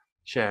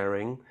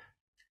sharing.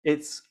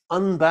 It's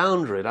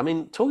unbounded. I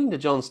mean, talking to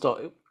John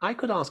Stott, I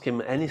could ask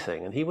him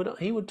anything and he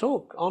would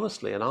talk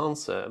honestly and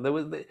answer.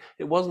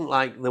 It wasn't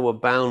like there were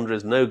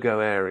boundaries, no-go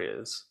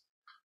areas.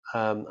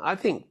 I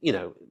think,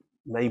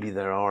 maybe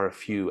there are a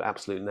few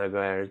absolute no-go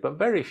areas, but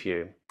very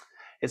few.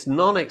 It's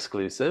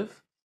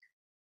non-exclusive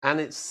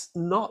and it's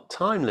not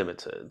time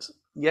limited.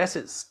 Yes,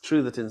 it's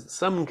true that in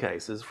some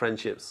cases,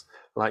 friendships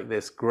like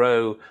this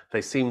grow,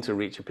 they seem to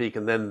reach a peak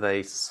and then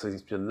they seem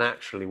to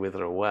naturally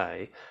wither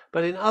away.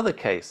 But in other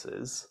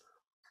cases,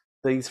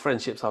 these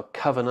friendships are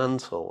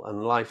covenantal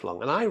and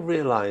lifelong. And I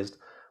realized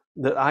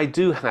that I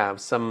do have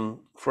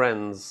some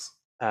friends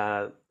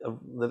that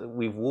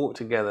we've walked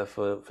together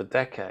for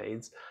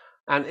decades,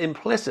 and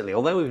implicitly,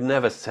 although we've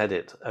never said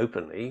it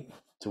openly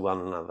to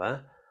one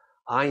another,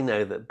 I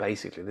know that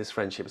basically this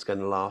friendship is going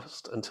to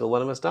last until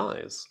one of us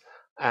dies.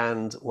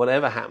 And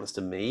whatever happens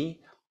to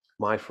me,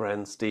 my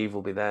friend Steve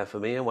will be there for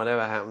me, and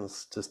whatever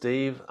happens to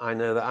Steve, I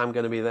know that I'm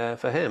going to be there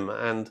for him.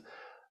 And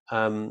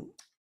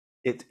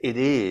it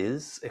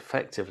is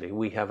effectively,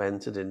 we have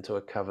entered into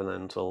a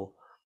covenantal,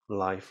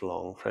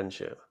 lifelong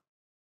friendship.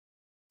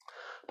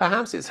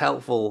 Perhaps it's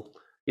helpful,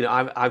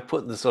 I've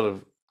put the sort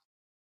of,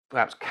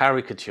 perhaps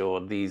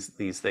caricatured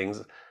these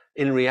things.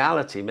 In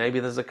reality,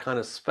 maybe there's a kind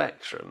of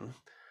spectrum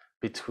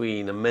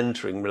between a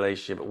mentoring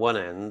relationship at one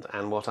end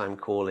and what I'm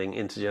calling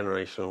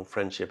intergenerational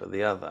friendship at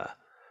the other.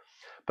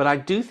 But I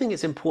do think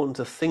it's important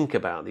to think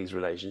about these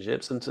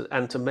relationships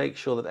and to make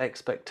sure that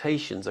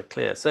expectations are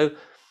clear. So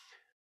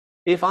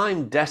if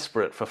I'm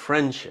desperate for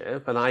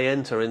friendship and I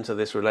enter into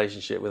this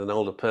relationship with an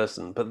older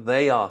person, but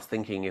they are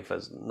thinking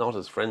not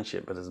as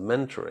friendship, but as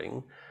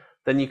mentoring,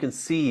 then you can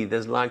see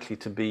there's likely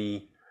to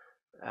be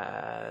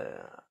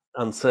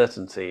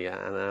uncertainty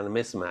and a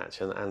mismatch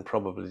and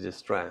probably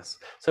distress.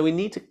 So we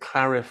need to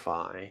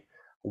clarify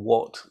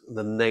what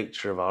the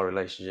nature of our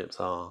relationships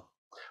are.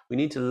 We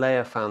need to lay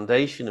a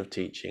foundation of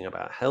teaching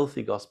about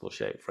healthy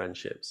gospel-shaped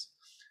friendships,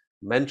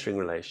 mentoring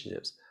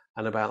relationships,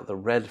 and about the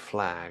red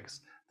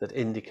flags that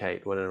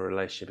indicate when a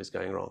relationship is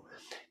going wrong.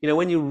 You know,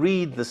 when you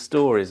read the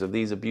stories of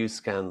these abuse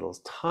scandals,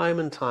 time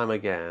and time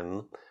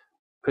again,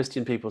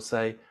 Christian people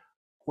say,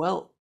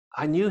 well,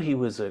 I knew he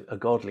was a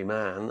godly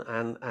man,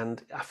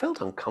 and I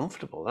felt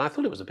uncomfortable. And I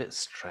thought it was a bit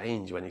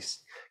strange when he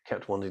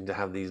kept wanting to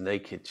have these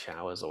naked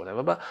showers or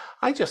whatever. But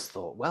I just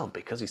thought, well,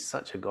 because he's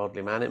such a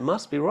godly man, it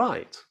must be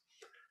right.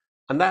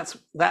 And that's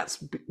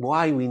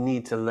why we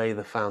need to lay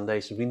the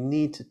foundation. We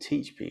need to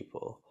teach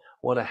people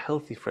what a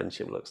healthy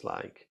friendship looks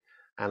like,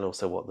 and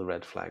also what the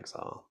red flags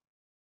are.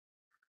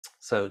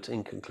 So,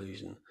 in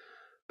conclusion,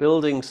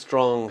 building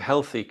strong,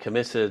 healthy,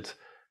 committed,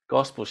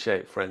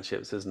 gospel-shaped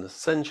friendships is an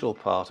essential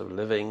part of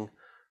living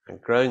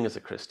and growing as a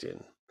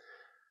Christian.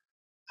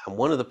 And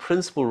one of the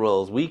principal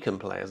roles we can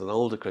play as an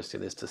older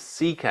Christian is to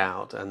seek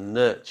out and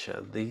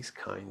nurture these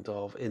kind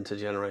of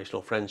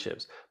intergenerational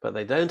friendships. But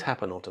they don't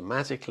happen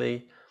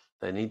automatically.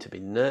 They need to be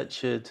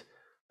nurtured.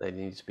 They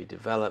need to be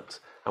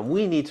developed. And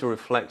we need to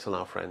reflect on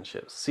our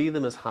friendships, see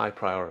them as high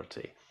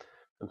priority,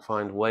 and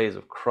find ways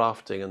of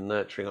crafting and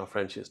nurturing our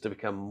friendships to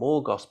become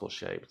more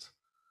gospel-shaped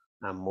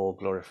and more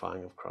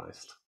glorifying of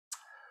Christ.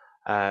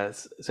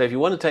 So if you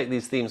want to take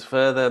these themes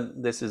further,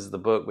 this is the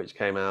book which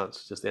came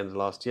out just the end of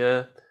last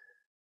year,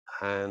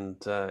 and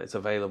it's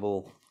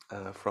available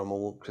from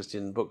all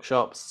Christian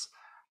bookshops.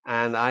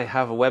 And I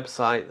have a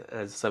website,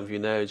 as some of you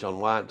know,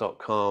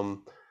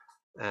 johnwyatt.com,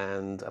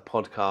 and a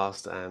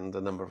podcast and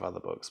a number of other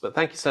books. But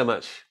thank you so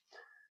much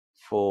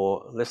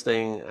for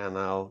listening, and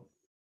I'll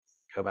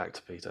go back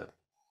to Peter.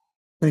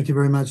 Thank you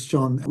very much,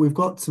 John. We've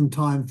got some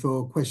time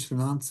for question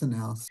and answer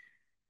now.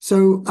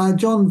 So,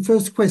 John,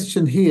 first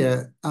question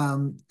here.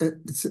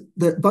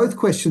 Both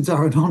questions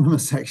are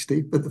anonymous,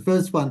 actually, but the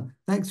first one,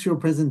 thanks for your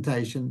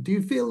presentation. Do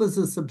you feel there's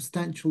a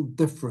substantial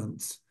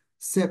difference,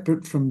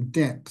 separate from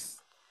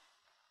depth,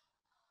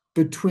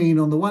 between,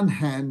 on the one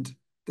hand,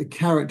 the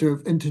character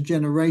of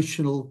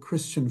intergenerational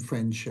Christian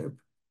friendship,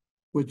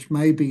 which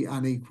may be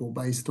unequal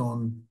based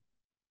on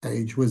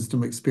age,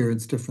 wisdom,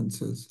 experience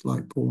differences,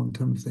 like Paul and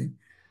Timothy,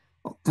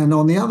 and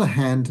on the other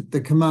hand,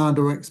 the command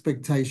or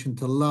expectation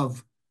to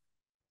love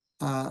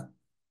and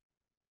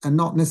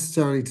not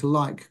necessarily to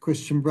like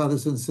Christian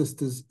brothers and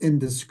sisters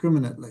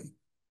indiscriminately,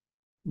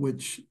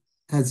 which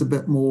has a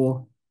bit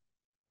more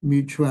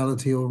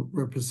mutuality or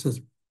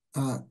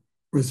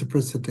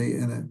reciprocity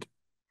in it?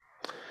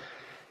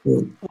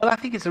 Well, I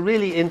think it's a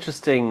really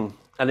interesting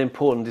and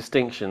important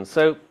distinction.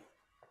 So,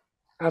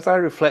 as I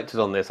reflected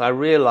on this, I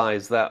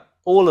realized that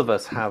all of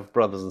us have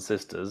brothers and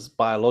sisters,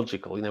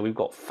 biological. You know, we've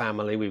got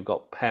family, we've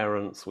got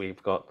parents,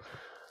 we've got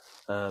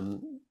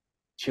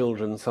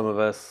children, some of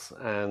us,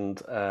 and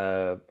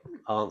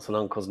aunts and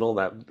uncles and all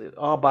that.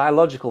 Our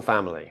biological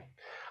family.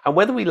 And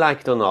whether we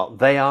like it or not,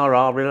 they are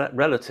our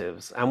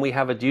relatives, and we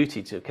have a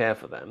duty to care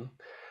for them.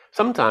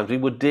 Sometimes we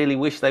would dearly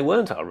wish they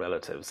weren't our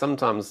relatives.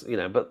 Sometimes, you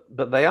know,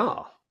 but they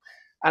are.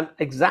 And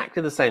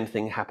exactly the same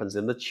thing happens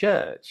in the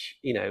church.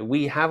 You know,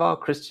 we have our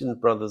Christian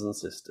brothers and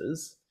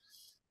sisters,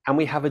 and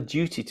we have a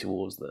duty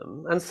towards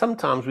them. And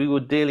sometimes we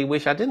would dearly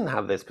wish I didn't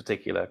have this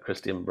particular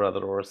Christian brother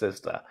or a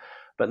sister.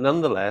 But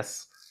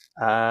nonetheless,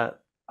 I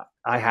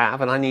have,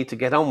 and I need to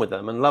get on with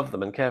them and love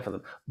them and care for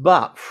them.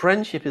 But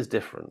friendship is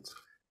different,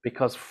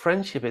 because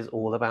friendship is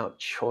all about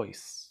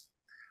choice.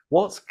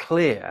 What's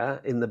clear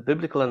in the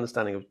biblical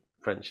understanding of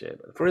friendship,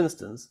 for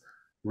instance,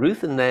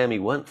 Ruth and Naomi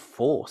weren't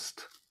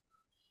forced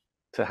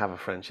to have a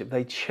friendship.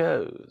 They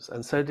chose,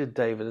 and so did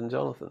David and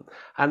Jonathan.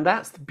 And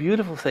that's the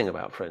beautiful thing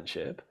about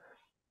friendship,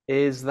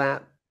 is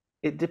that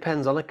it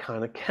depends on a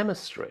kind of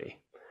chemistry,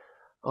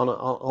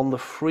 on the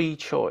free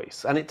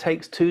choice, and it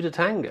takes two to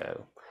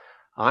tango.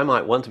 I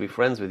might want to be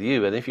friends with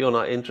you, and if you're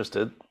not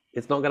interested,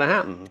 it's not going to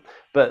happen.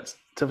 But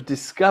to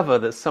discover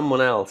that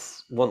someone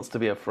else wants to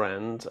be a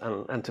friend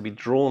and to be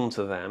drawn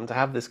to them, to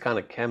have this kind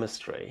of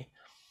chemistry,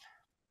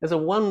 is a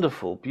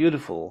wonderful,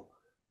 beautiful,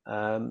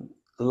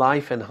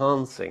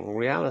 life-enhancing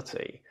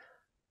reality.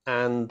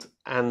 And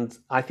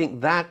I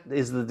think that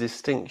is the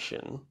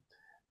distinction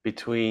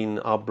between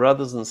our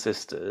brothers and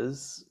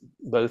sisters,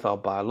 both our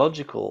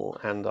biological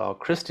and our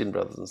Christian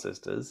brothers and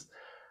sisters,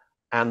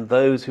 and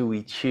those who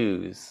we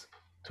choose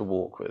to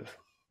walk with.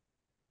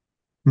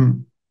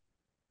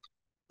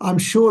 I'm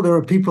sure there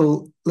are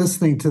people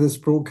listening to this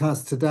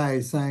broadcast today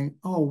saying,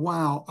 oh,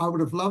 wow, I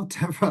would have loved to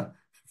have a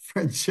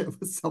friendship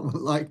with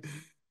someone like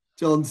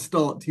John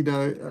Stott. You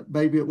know,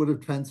 maybe it would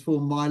have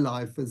transformed my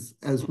life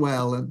as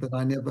well, but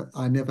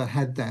I never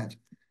had that.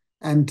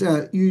 And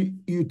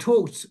you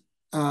talked,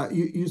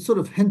 you sort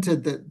of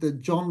hinted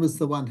that John was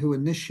the one who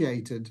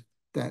initiated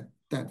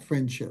that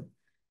friendship.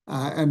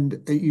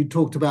 And you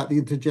talked about the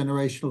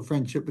intergenerational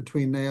friendship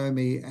between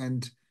Naomi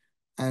and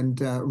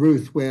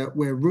Ruth, where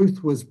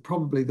Ruth was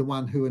probably the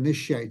one who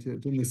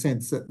initiated it, in the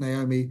sense that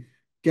Naomi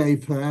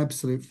gave her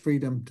absolute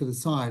freedom to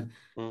decide.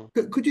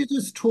 Could you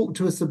just talk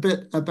to us a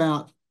bit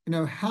about, you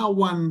know, how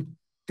one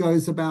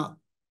goes about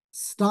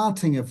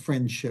starting a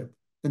friendship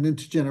an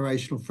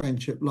intergenerational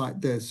friendship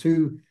like this?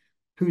 Who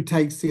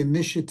takes the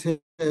initiative?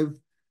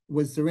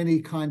 Was there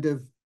any kind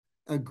of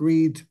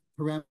agreed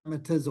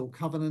parameters or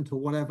covenant or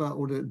whatever,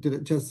 or did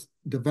it just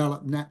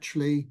develop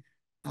naturally?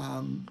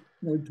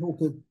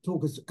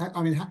 Talk us.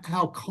 I mean,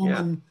 how Yeah.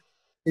 common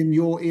in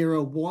your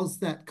era was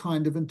that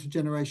kind of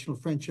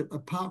intergenerational friendship,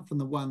 apart from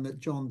the one that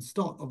John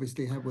Stott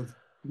obviously had with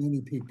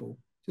many people?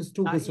 Just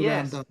talk us around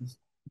Yes. those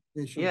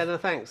Yeah, issues. no,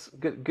 thanks.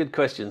 Good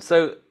question.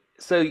 So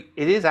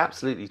it is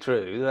absolutely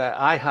true that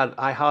I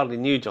hardly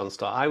knew John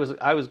Stott.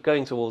 I was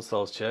going to All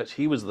Souls Church.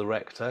 He was the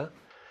rector.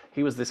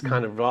 He was this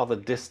kind Mm. of rather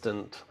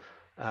distant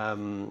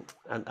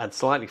and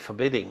slightly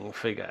forbidding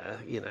figure,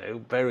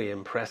 very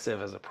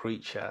impressive as a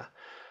preacher.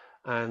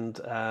 And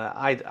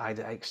I'd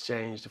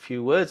exchanged a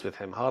few words with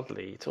him,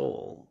 hardly at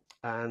all.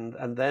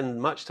 And then,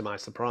 much to my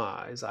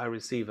surprise, I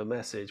receive a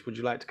message: "Would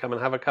you like to come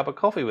and have a cup of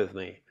coffee with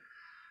me?"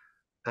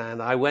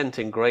 And I went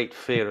in great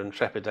fear and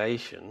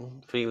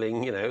trepidation,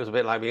 feeling, it was a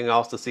bit like being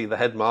asked to see the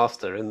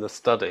headmaster in the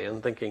study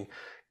and thinking,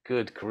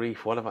 good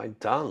grief, what have I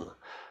done?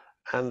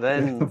 And Yeah.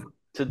 then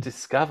to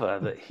discover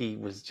that he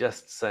was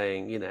just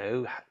saying,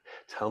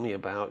 tell me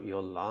about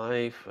your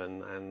life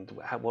and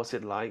what's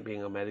it like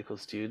being a medical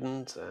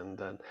student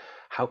and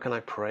how can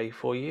I pray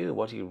for you?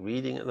 What are you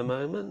reading at the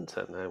moment?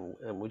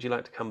 And would you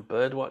like to come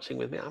bird watching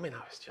with me? I mean,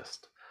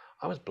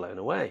 I was blown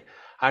away.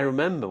 I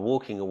remember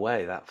walking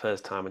away that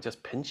first time and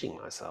just pinching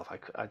myself.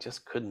 I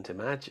just couldn't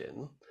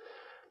imagine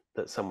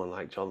that someone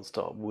like John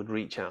Stott would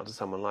reach out to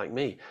someone like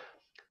me.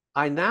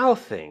 I now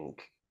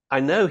think, I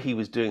know he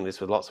was doing this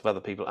with lots of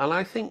other people, and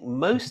I think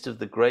most of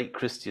the great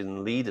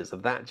Christian leaders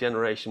of that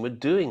generation were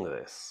doing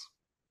this.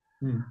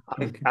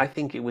 Okay. I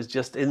think it was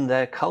just in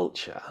their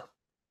culture.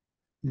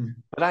 Mm.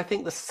 But I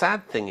think the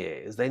sad thing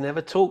is they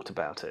never talked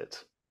about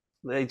it.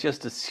 They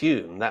just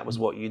assumed that was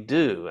what you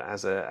do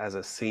as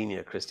a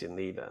senior Christian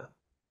leader.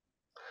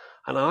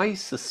 And I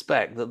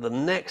suspect that the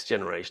next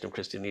generation of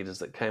Christian leaders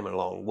that came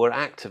along were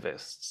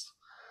activists.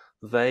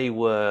 They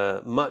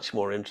were much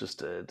more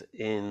interested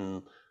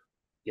in,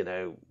 you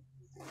know,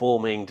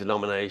 forming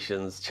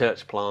denominations,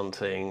 church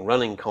planting,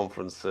 running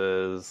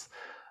conferences,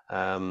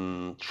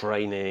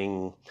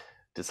 training,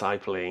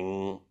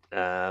 discipling,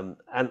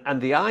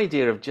 and the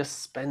idea of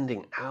just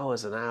spending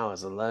hours and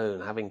hours alone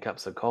having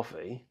cups of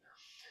coffee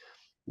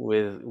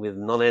with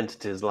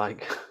non-entities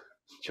like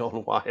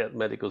John Wyatt,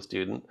 medical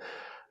student,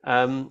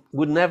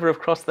 would never have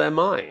crossed their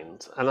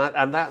mind.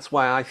 And that's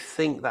why I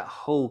think that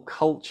whole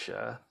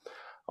culture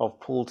of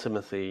Paul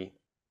Timothy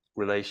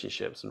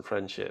relationships and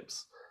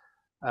friendships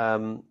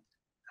um,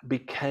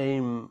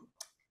 became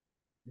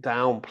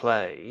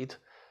downplayed,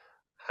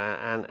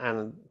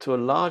 and to a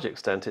large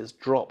extent, it's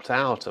dropped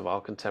out of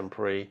our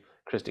contemporary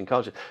Christian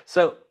culture.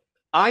 So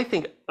I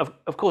think,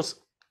 of course,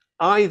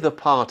 either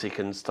party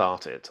can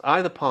start it,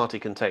 either party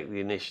can take the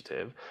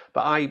initiative,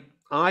 but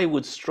I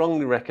would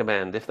strongly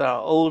recommend, if there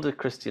are older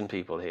Christian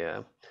people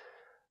here,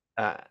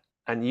 uh,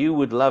 and you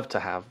would love to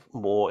have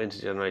more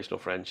intergenerational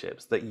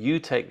friendships, that you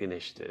take the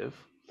initiative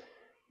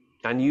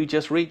and you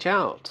just reach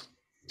out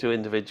to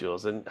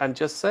individuals and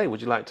just say,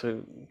 would you like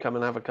to come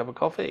and have a cup of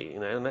coffee?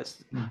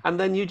 Mm. And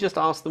then you just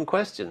ask them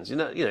questions. They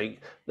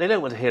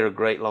don't want to hear a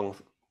great long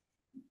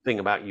thing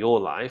about your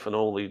life and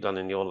all you've done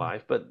in your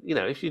life, but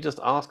if you just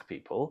ask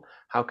people,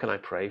 how can I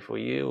pray for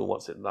you, or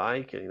what's it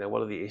like, and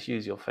what are the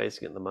issues you're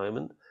facing at the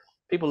moment?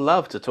 People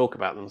love to talk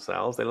about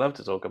themselves. They love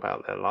to talk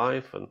about their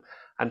life,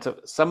 and to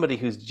somebody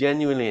who's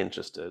genuinely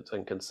interested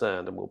and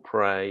concerned and will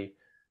pray.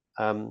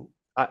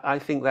 I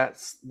think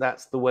that's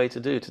the way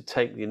to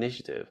take the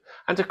initiative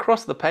and to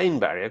cross the pain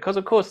barrier, because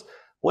of course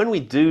when we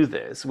do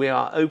this we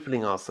are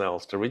opening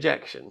ourselves to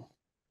rejection.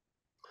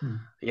 Mm.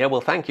 Yeah,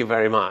 well, thank you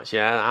very much.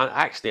 Yeah,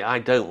 I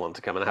don't want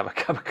to come and have a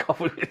cup of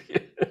coffee with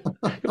you.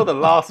 You're the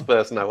last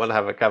person I want to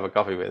have a cup of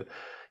coffee with.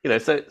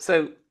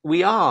 So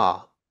we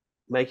are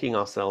making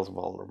ourselves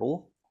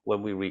vulnerable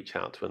when we reach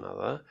out to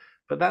another,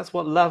 but that's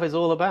what love is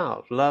all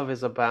about. Love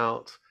is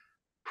about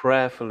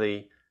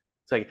prayerfully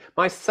saying.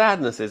 My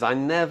sadness is I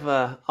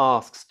never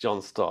asked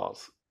John Stott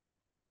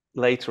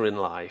later in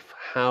life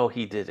how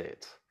he did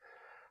it,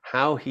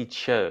 how he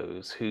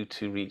chose who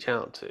to reach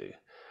out to.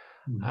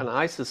 And Mm.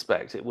 I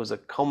suspect it was a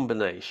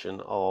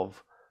combination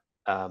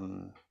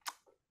um,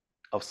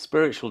 of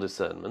spiritual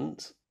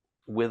discernment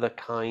with a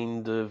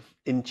kind of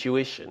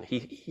intuition.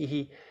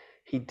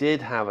 He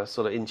did have a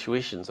sort of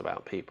intuitions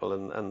about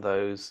people and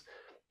those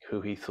who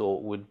he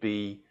thought would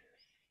be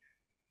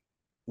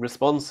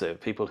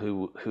responsive, people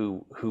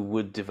who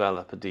would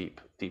develop a deep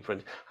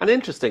friendship. And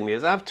interestingly,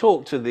 as I've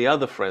talked to the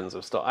other friends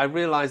of Stott, I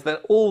realized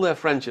that all their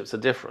friendships are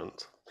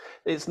different.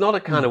 It's not a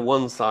kind of Mm.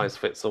 one size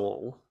fits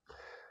all.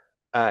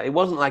 It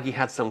wasn't like he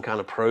had some kind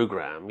of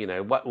program,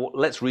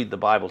 let's read the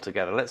Bible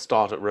together. Let's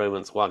start at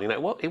Romans 1.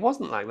 It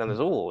wasn't like that at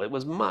all. It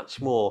was much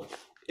more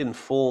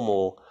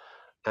informal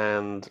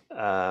and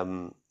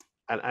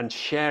and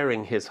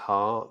sharing his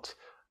heart,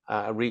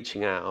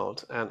 reaching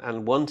out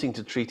and wanting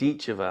to treat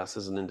each of us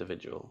as an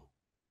individual.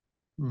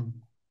 Mm.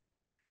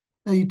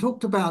 Now, you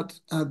talked about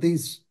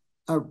these.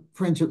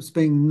 friendships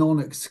being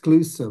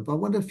non-exclusive. I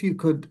wonder if you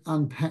could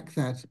unpack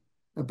that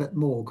a bit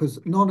more, because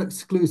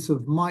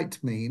non-exclusive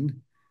might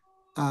mean,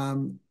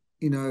 um,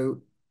 you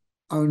know,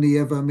 only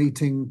ever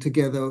meeting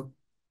together,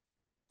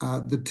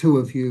 the two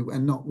of you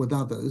and not with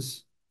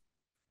others,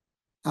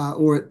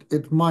 or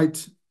it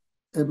might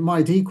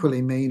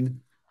equally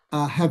mean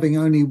having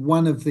only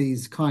one of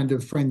these kind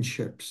of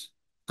friendships,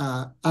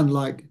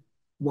 unlike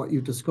what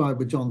you described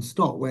with John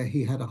Stott, where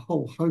he had a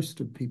whole host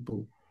of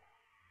people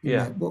he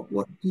Yeah. met.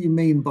 What do you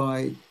mean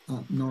by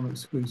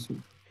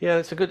non-exclusive? Yeah,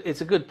 it's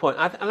a good point,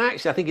 and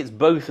actually, I think it's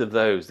both of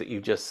those that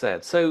you just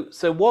said.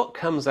 So what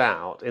comes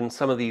out in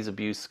some of these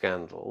abuse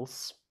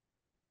scandals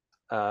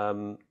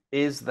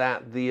is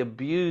that the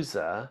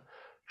abuser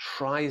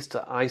tries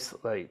to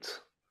isolate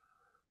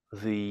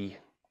the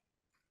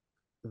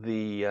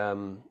the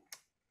um,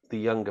 the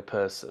younger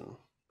person.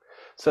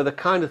 So the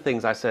kind of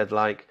things I said,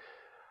 like,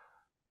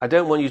 I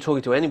don't want you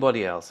talking to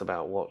anybody else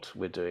about what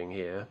we're doing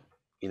here.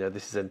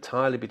 This is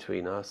entirely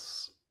between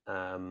us. I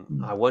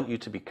Mm. want you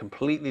to be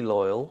completely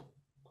loyal.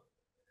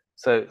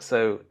 So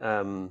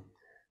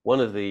one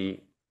of the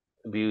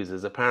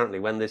abusers, apparently,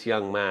 when this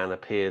young man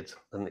appeared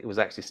and it was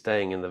actually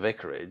staying in the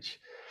vicarage,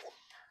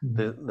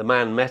 Mm. the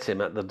man met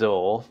him at the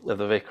door of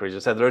the vicarage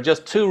and said, "There are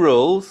just two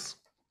rules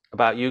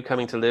about you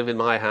coming to live in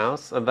my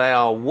house, and they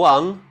are: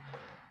 one,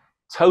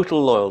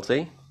 total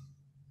loyalty,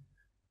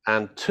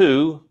 and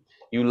two,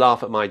 you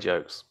laugh at my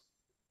jokes."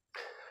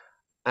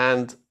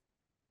 And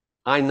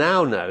I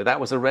now know that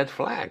was a red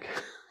flag.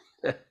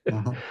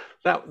 Uh-huh.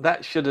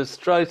 That should have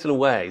straight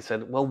away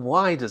said, well,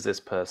 why does this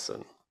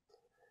person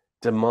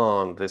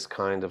demand this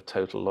kind of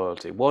total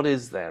loyalty? What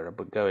is there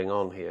going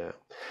on here?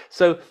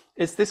 So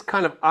it's this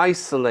kind of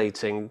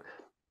isolating.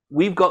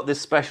 We've got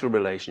this special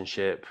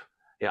relationship.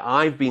 Yeah,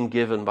 I've been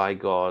given by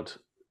God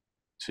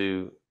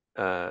to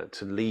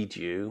lead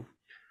you,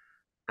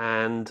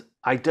 and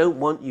I don't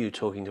want you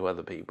talking to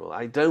other people.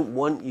 I don't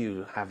want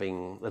you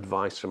having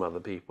advice from other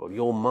people.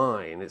 You're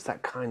mine. It's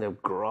that kind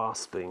of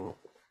grasping.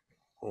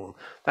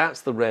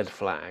 That's the red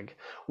flag.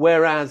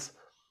 Whereas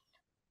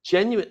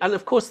genuine, and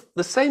of course,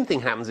 the same thing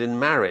happens in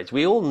marriage.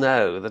 We all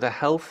know that a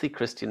healthy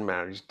Christian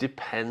marriage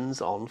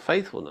depends on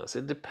faithfulness.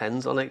 It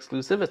depends on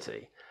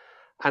exclusivity.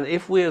 And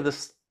if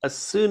as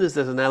soon as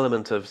there's an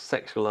element of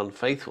sexual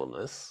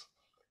unfaithfulness,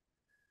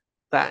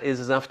 that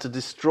is enough to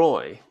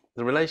destroy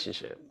the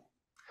relationship.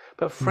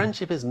 But Mm.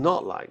 friendship is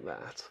not like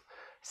that.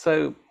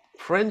 So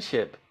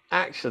friendship,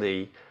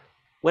 actually,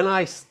 when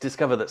I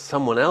discover that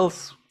someone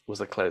else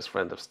was a close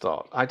friend of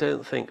Stott, I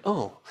don't think,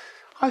 oh,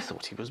 I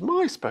thought he was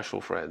my special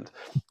friend.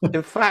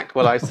 In fact,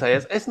 what I say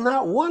is, isn't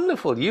that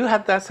wonderful? You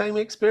had that same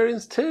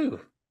experience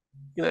too.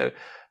 You know,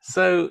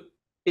 so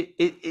it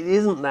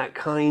isn't that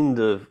kind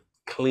of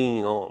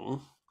clinging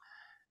on.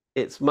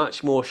 It's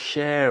much more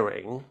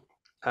sharing.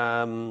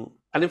 And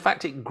in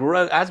fact, it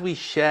grows as we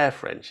share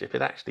friendship,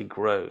 it actually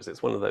grows.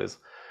 It's one of those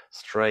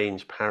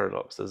strange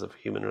paradoxes of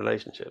human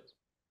relationships.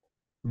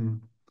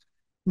 Mm.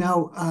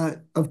 Now,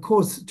 of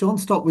course, John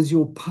Stott was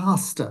your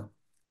pastor,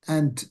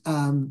 and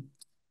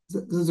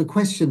there's a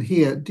question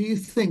here. Do you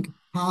think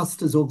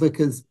pastors or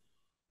vicars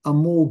are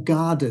more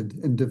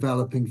guarded in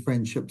developing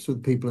friendships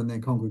with people in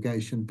their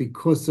congregation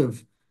because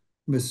of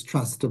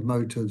mistrust of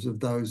motives of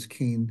those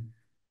keen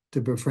to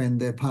befriend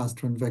their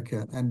pastor and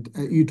vicar? And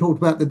you talked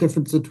about the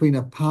difference between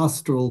a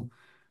pastoral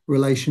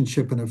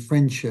relationship and a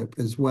friendship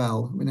as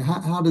well. I mean,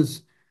 how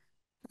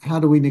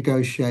do we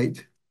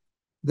negotiate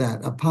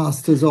that? A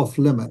pastor's off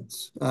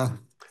limits.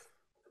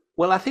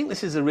 Well, I think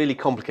this is a really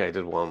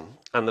complicated one,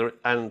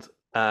 and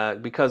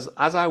because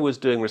as I was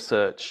doing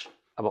research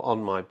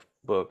on my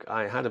book,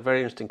 I had a very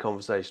interesting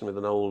conversation with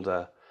an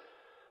older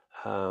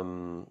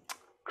um,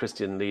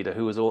 Christian leader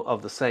who was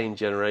of the same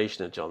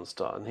generation as John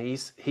Stott, and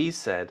he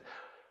said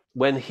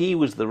when he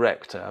was the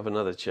rector of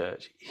another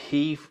church,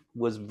 he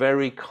was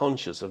very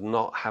conscious of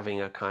not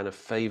having a kind of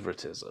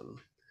favoritism.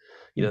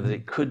 That Mhm.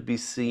 it could be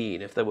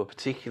seen if there were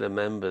particular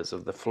members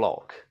of the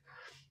flock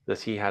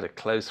that he had a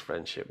close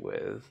friendship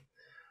with,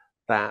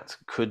 that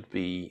could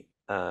be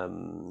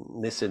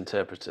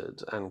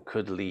misinterpreted and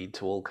could lead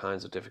to all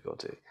kinds of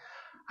difficulty.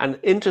 And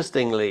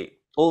interestingly,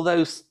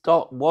 although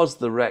Stott was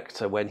the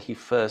rector when he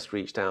first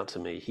reached out to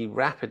me, he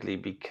rapidly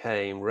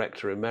became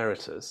rector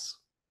emeritus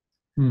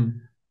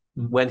Mm.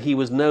 Mm. when he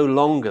was no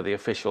longer the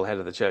official head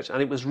of the church.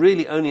 And it was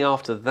really only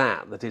after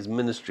that that his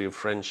ministry of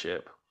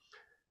friendship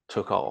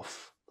took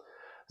off.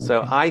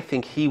 So Okay. I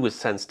think he was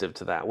sensitive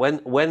to that.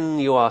 When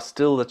you are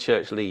still the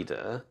church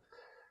leader,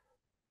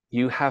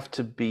 you have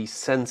to be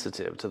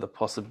sensitive to the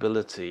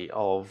possibility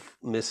of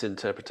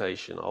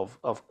misinterpretation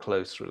of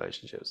close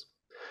relationships.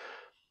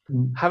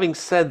 Mm. Having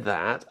said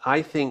that,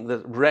 I think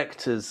that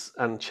rectors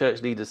and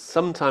church leaders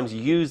sometimes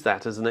use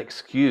that as an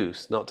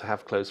excuse not to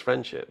have close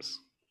friendships.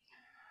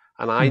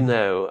 And I Mm.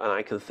 know, and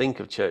I can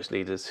think of church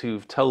leaders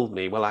who've told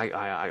me, well,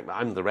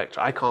 I'm the rector.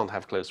 I can't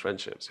have close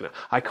friendships.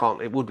 I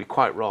can't, it would be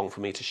quite wrong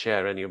for me to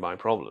share any of my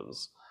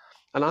problems.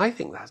 And I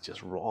think that's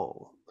just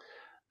wrong,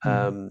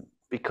 Mm.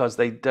 because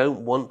they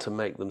don't want to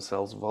make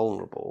themselves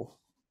vulnerable.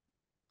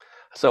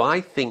 So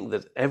I think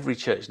that every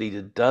church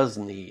leader does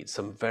need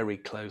some very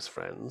close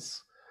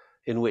friends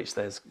in which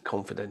there's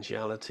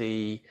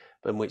confidentiality,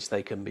 in which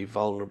they can be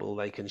vulnerable,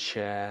 they can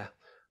share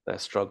their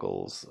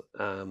struggles.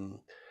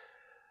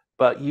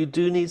 But you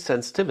do need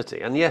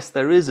sensitivity. And yes,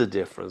 there is a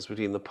difference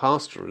between the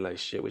pastoral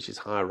relationship, which is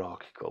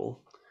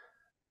hierarchical,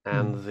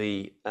 and Mm.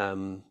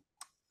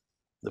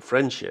 the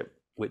friendship,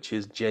 which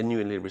is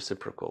genuinely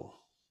reciprocal.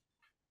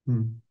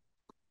 Mm.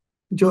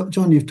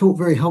 John, you've talked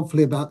very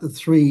helpfully about the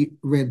three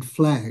red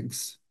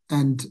flags,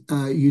 and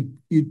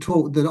you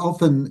talked that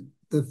often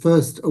the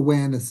first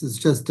awareness is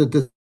just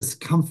a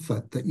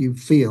discomfort that you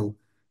feel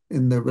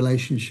in the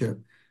relationship.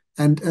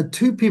 And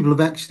two people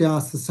have actually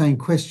asked the same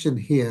question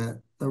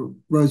here,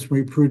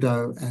 Rosemary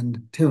Prudhoe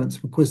and Terence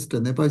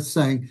McQuiston. They're both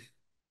saying,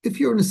 if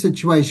you're in a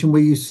situation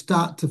where you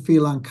start to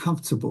feel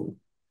uncomfortable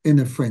in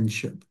a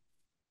friendship,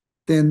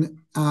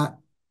 then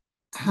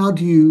how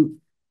do you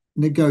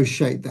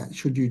negotiate that?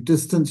 Should you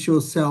distance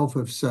yourself?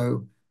 If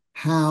so,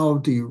 how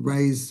do you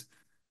raise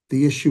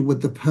the issue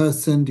with the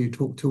person? Do you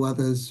talk to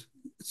others?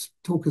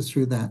 Talk us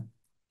through that.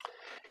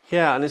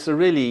 Yeah, and it's a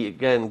really,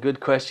 again, good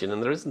question,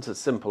 and there isn't a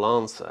simple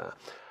answer.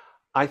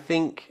 I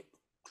think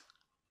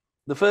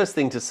the first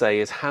thing to say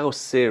is how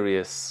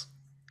serious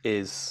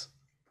is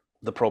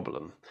the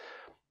problem?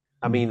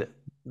 I mean, Mm,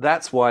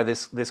 that's why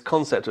this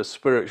concept of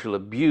spiritual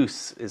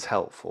abuse is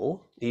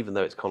helpful, even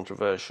though it's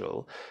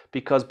controversial,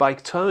 because by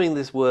towing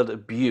this word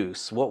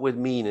abuse, what would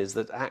mean is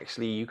that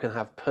actually you can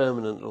have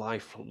permanent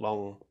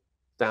lifelong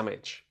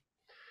damage.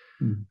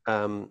 mm,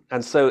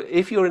 And so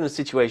if you're in a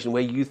situation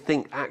where you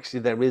think actually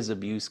there is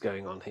abuse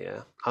going on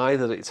here,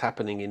 either it's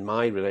happening in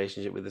my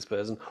relationship with this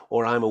person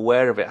or I'm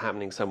aware of it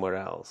happening somewhere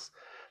else,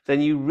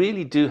 then you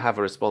really do have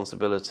a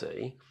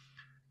responsibility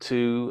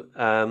to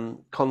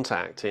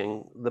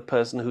contacting the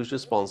person who's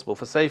responsible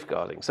for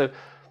safeguarding. So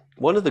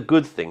one of the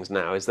good things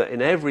now is that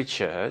in every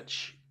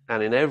church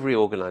and in every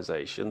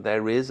organization,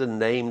 there is a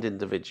named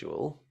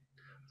individual,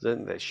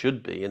 there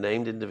should be a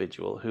named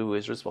individual who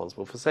is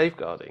responsible for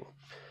safeguarding.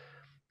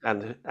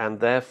 And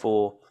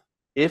therefore,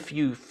 if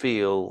you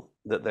feel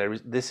that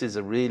this is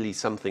a really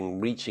something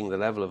reaching the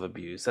level of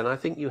abuse, then I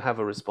think you have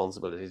a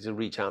responsibility to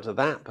reach out to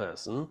that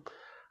person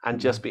and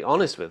just mm, be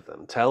honest with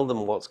them, tell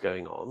them what's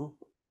going on,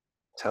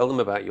 tell them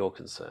about your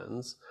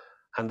concerns,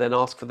 and then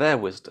ask for their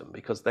wisdom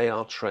because they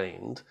are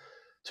trained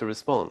to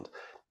respond.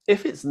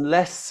 If it's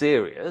less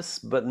serious,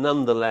 but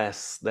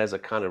nonetheless there's a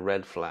kind of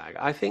red flag,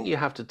 I think you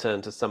have to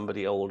turn to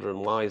somebody older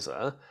and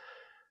wiser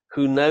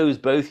who knows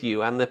both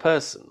you and the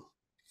person.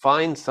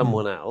 Find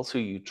mm, someone else who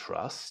you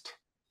trust,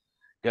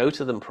 go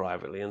to them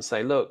privately and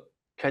say, look,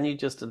 can you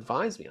just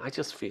advise me? I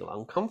just feel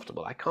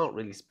uncomfortable. I can't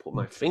really put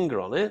my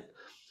finger on it.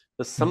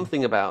 There's mm,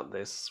 something about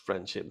this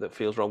friendship that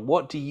feels wrong.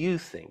 What do you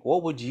think?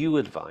 What would you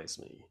advise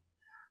me?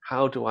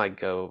 How do I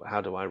go?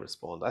 How do I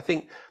respond? I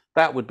think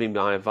that would be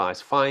my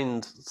advice.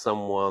 Find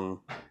someone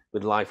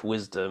with life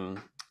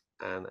wisdom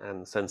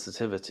and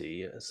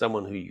sensitivity,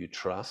 someone who you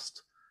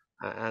trust,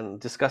 and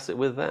discuss it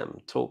with them.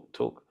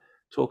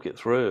 Talk it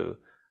through.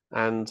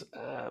 And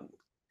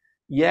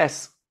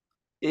yes,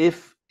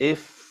 if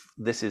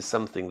this is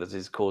something that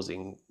is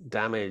causing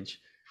damage,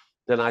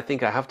 then I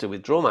think I have to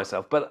withdraw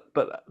myself. But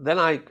then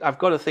I've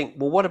got to think,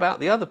 well, what about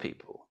the other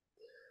people?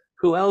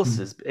 Who else mm,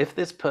 is, if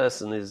this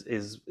person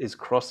is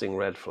crossing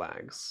red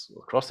flags,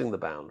 or crossing the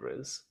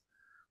boundaries,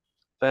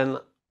 then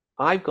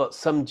I've got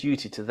some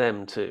duty to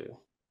them too.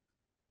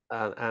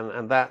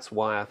 And that's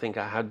why I think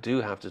I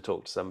do have to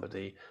talk to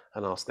somebody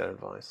and ask their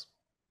advice.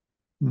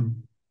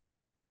 mm.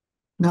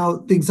 Now,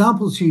 the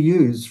examples you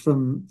use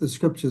from the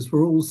scriptures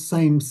were all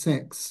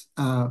same-sex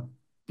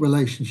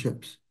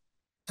relationships.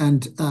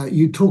 And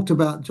you talked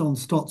about John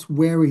Stott's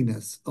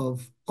wariness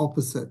of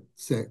opposite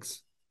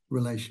sex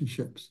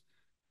relationships.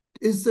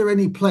 Is there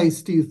any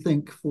place, do you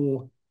think,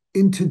 for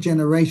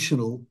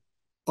intergenerational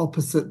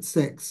opposite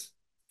sex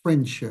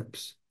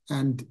friendships?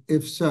 And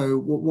if so,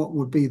 what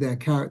would be their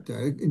character?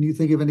 And you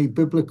think of any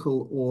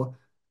biblical or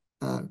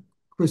uh,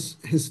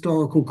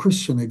 historical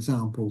Christian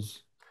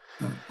examples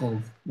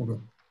of it?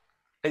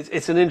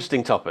 It's an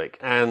interesting topic,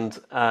 and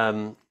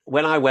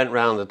when I went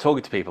round and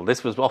talking to people,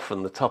 this was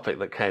often the topic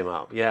that came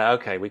up. Yeah,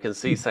 okay, we can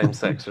see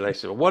same-sex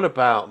relationships. What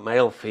about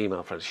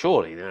male-female friends?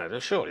 Surely,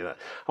 surely that.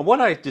 And what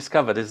I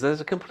discovered is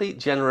there's a complete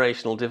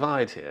generational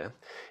divide here.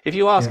 If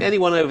you ask Yeah.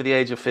 anyone over the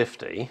age of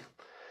 50,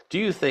 do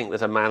you think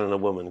that a man and a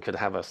woman could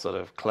have a sort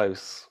of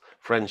close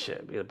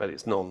friendship, but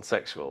it's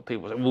non-sexual?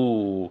 People say,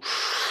 "Ooh,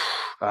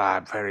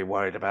 I'm very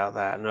worried about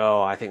that."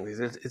 No, I think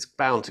it's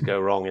bound to go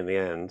wrong in the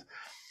end.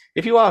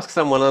 If you ask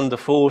someone under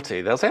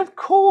 40, they'll say, "Of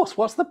course,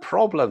 what's the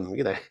problem?"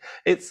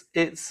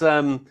 It's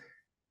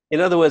in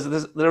other words,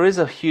 there is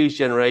a huge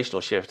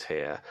generational shift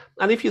here.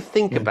 And if you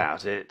think Yeah.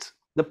 about it,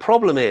 the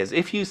problem is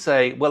if you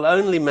say, "Well,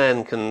 only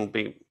men can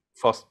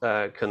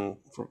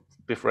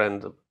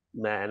befriend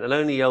men, and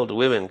only older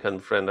women can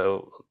befriend,"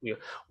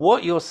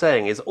 what you're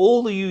saying is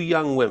all you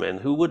young women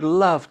who would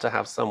love to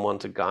have someone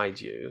to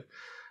guide you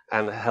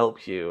and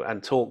help you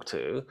and talk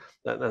to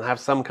and have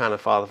some kind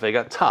of father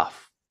figure,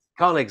 tough,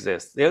 can't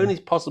exist. The only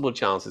possible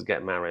chance is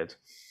get married.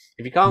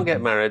 If you can't get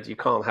Mhm. married, you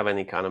can't have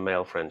any kind of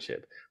male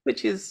friendship,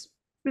 which is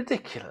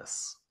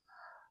ridiculous.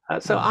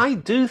 So Mm. I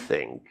do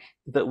think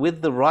that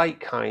with the right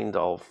kind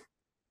of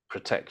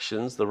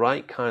protections, the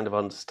right kind of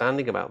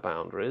understanding about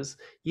boundaries,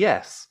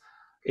 yes,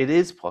 it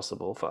is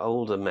possible for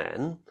older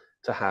men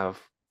to have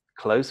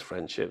close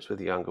friendships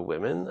with younger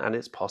women, and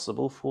it's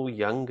possible for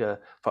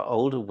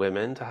older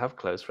women to have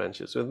close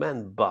friendships with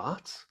men.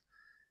 But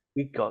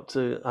we've got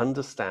to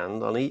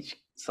understand on each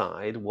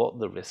side what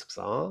the risks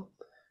are.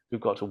 We've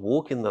got to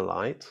walk in the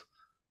light,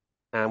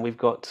 and we've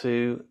got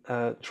to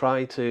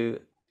try to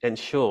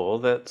ensure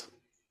that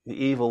the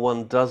evil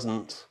one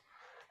doesn't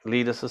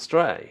lead us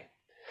astray.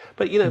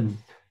 But Mm.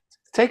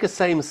 take a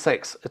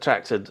same-sex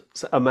attracted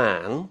a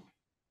man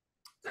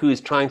who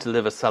is trying to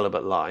live a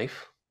celibate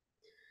life.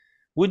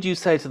 Would you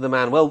say to the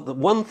man, well, the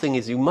one thing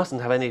is you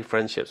mustn't have any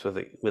friendships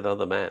with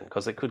other men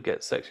because they could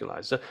get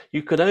sexualized. So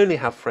you could only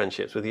have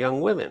friendships with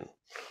young women.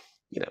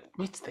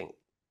 We'd think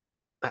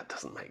that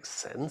doesn't make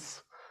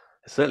sense.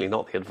 It's certainly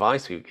not the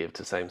advice we would give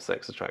to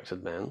same-sex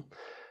attracted men. Mm.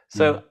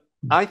 So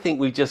I think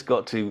we've just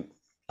got to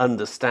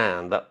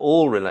understand that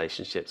all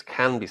relationships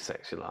can be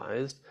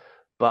sexualized,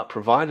 but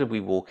provided we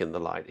walk in the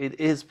light, it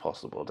is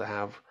possible to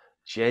have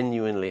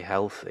genuinely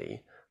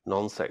healthy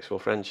non-sexual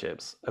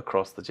friendships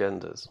across the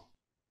genders.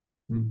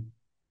 Mm.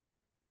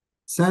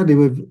 Sadly,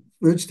 we've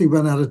virtually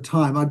run out of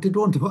time. I did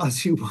want to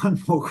ask you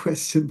one more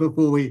question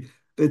before we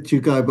let you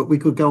go, but we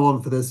could go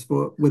on with this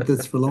for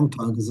a long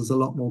time because there's a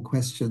lot more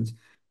questions.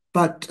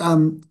 But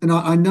and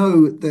I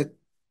know that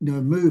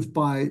moved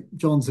by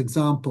John's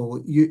example,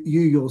 you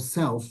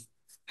yourself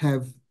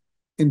have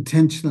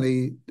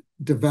intentionally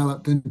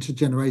developed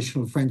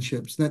intergenerational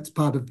friendships. That's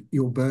part of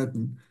your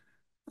burden.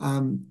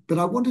 But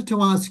I wanted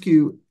to ask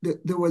you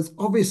that there was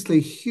obviously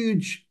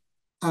huge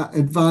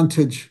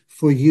advantage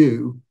for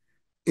you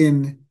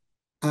in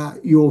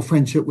your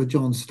friendship with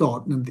John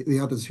Stott and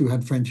the others who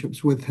had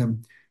friendships with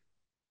him.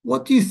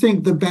 What do you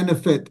think the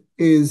benefit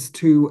is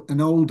to an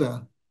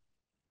older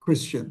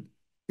Christian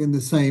in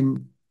the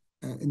same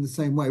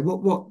way?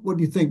 What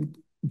do you think,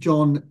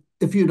 John?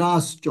 If you'd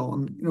asked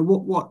John,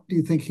 what do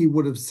you think he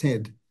would have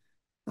said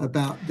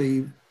about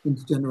the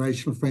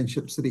intergenerational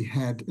friendships that he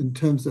had in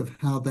terms of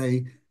how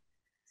they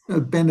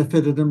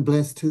benefited and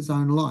blessed his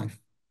own life,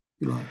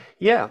 if you like?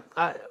 Yeah,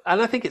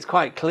 and I think it's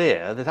quite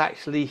clear that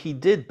actually he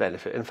did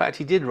benefit. In fact,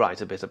 he did write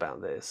a bit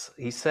about this.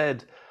 He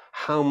said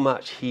how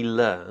much he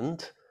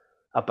learned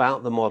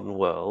about the modern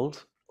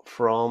world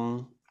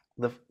from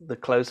the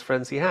close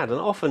friends he had.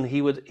 And often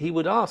he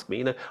would ask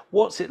me,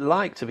 what's it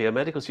like to be a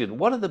medical student?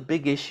 What are the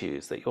big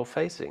issues that you're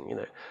facing?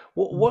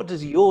 What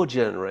does your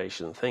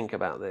generation think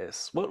about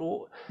this?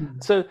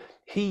 Mm. So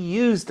he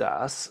used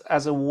us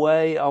as a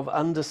way of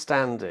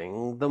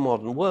understanding the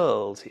modern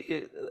world.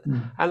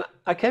 Mm. And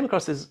I came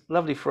across this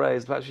lovely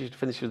phrase, perhaps you should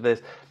finish with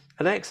this,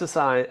 an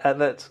exercise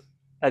that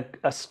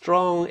a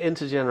strong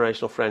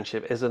intergenerational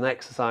friendship is an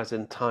exercise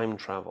in time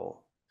travel.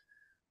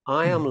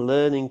 I am Mm.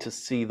 learning to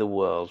see the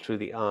world through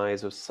the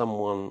eyes of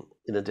someone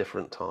in a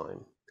different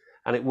time.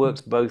 And it Mm. works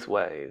both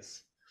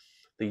ways.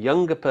 The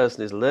younger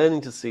person is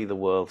learning to see the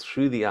world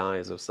through the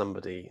eyes of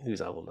somebody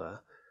who's older,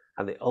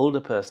 and the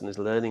older person is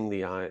learning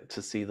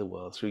to see the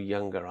world through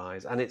younger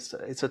eyes. And it's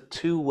a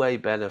two-way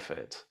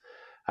benefit.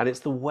 And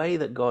it's the way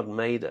that God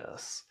made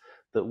us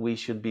that we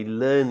should be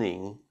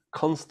learning,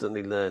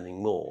 constantly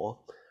learning more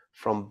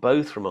from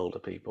both from older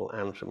people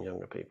and from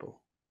younger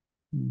people.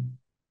 Mm.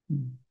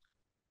 Mm.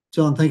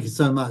 John, thank you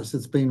so much.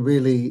 It's been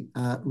really,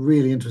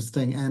 really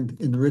interesting and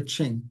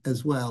enriching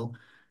as well.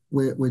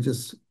 We're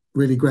just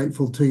really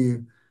grateful to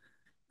you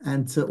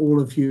and to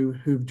all of you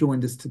who've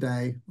joined us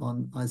today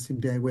on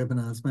ICMDA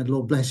webinars. May the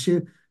Lord bless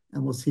you,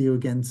 and we'll see you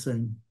again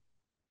soon.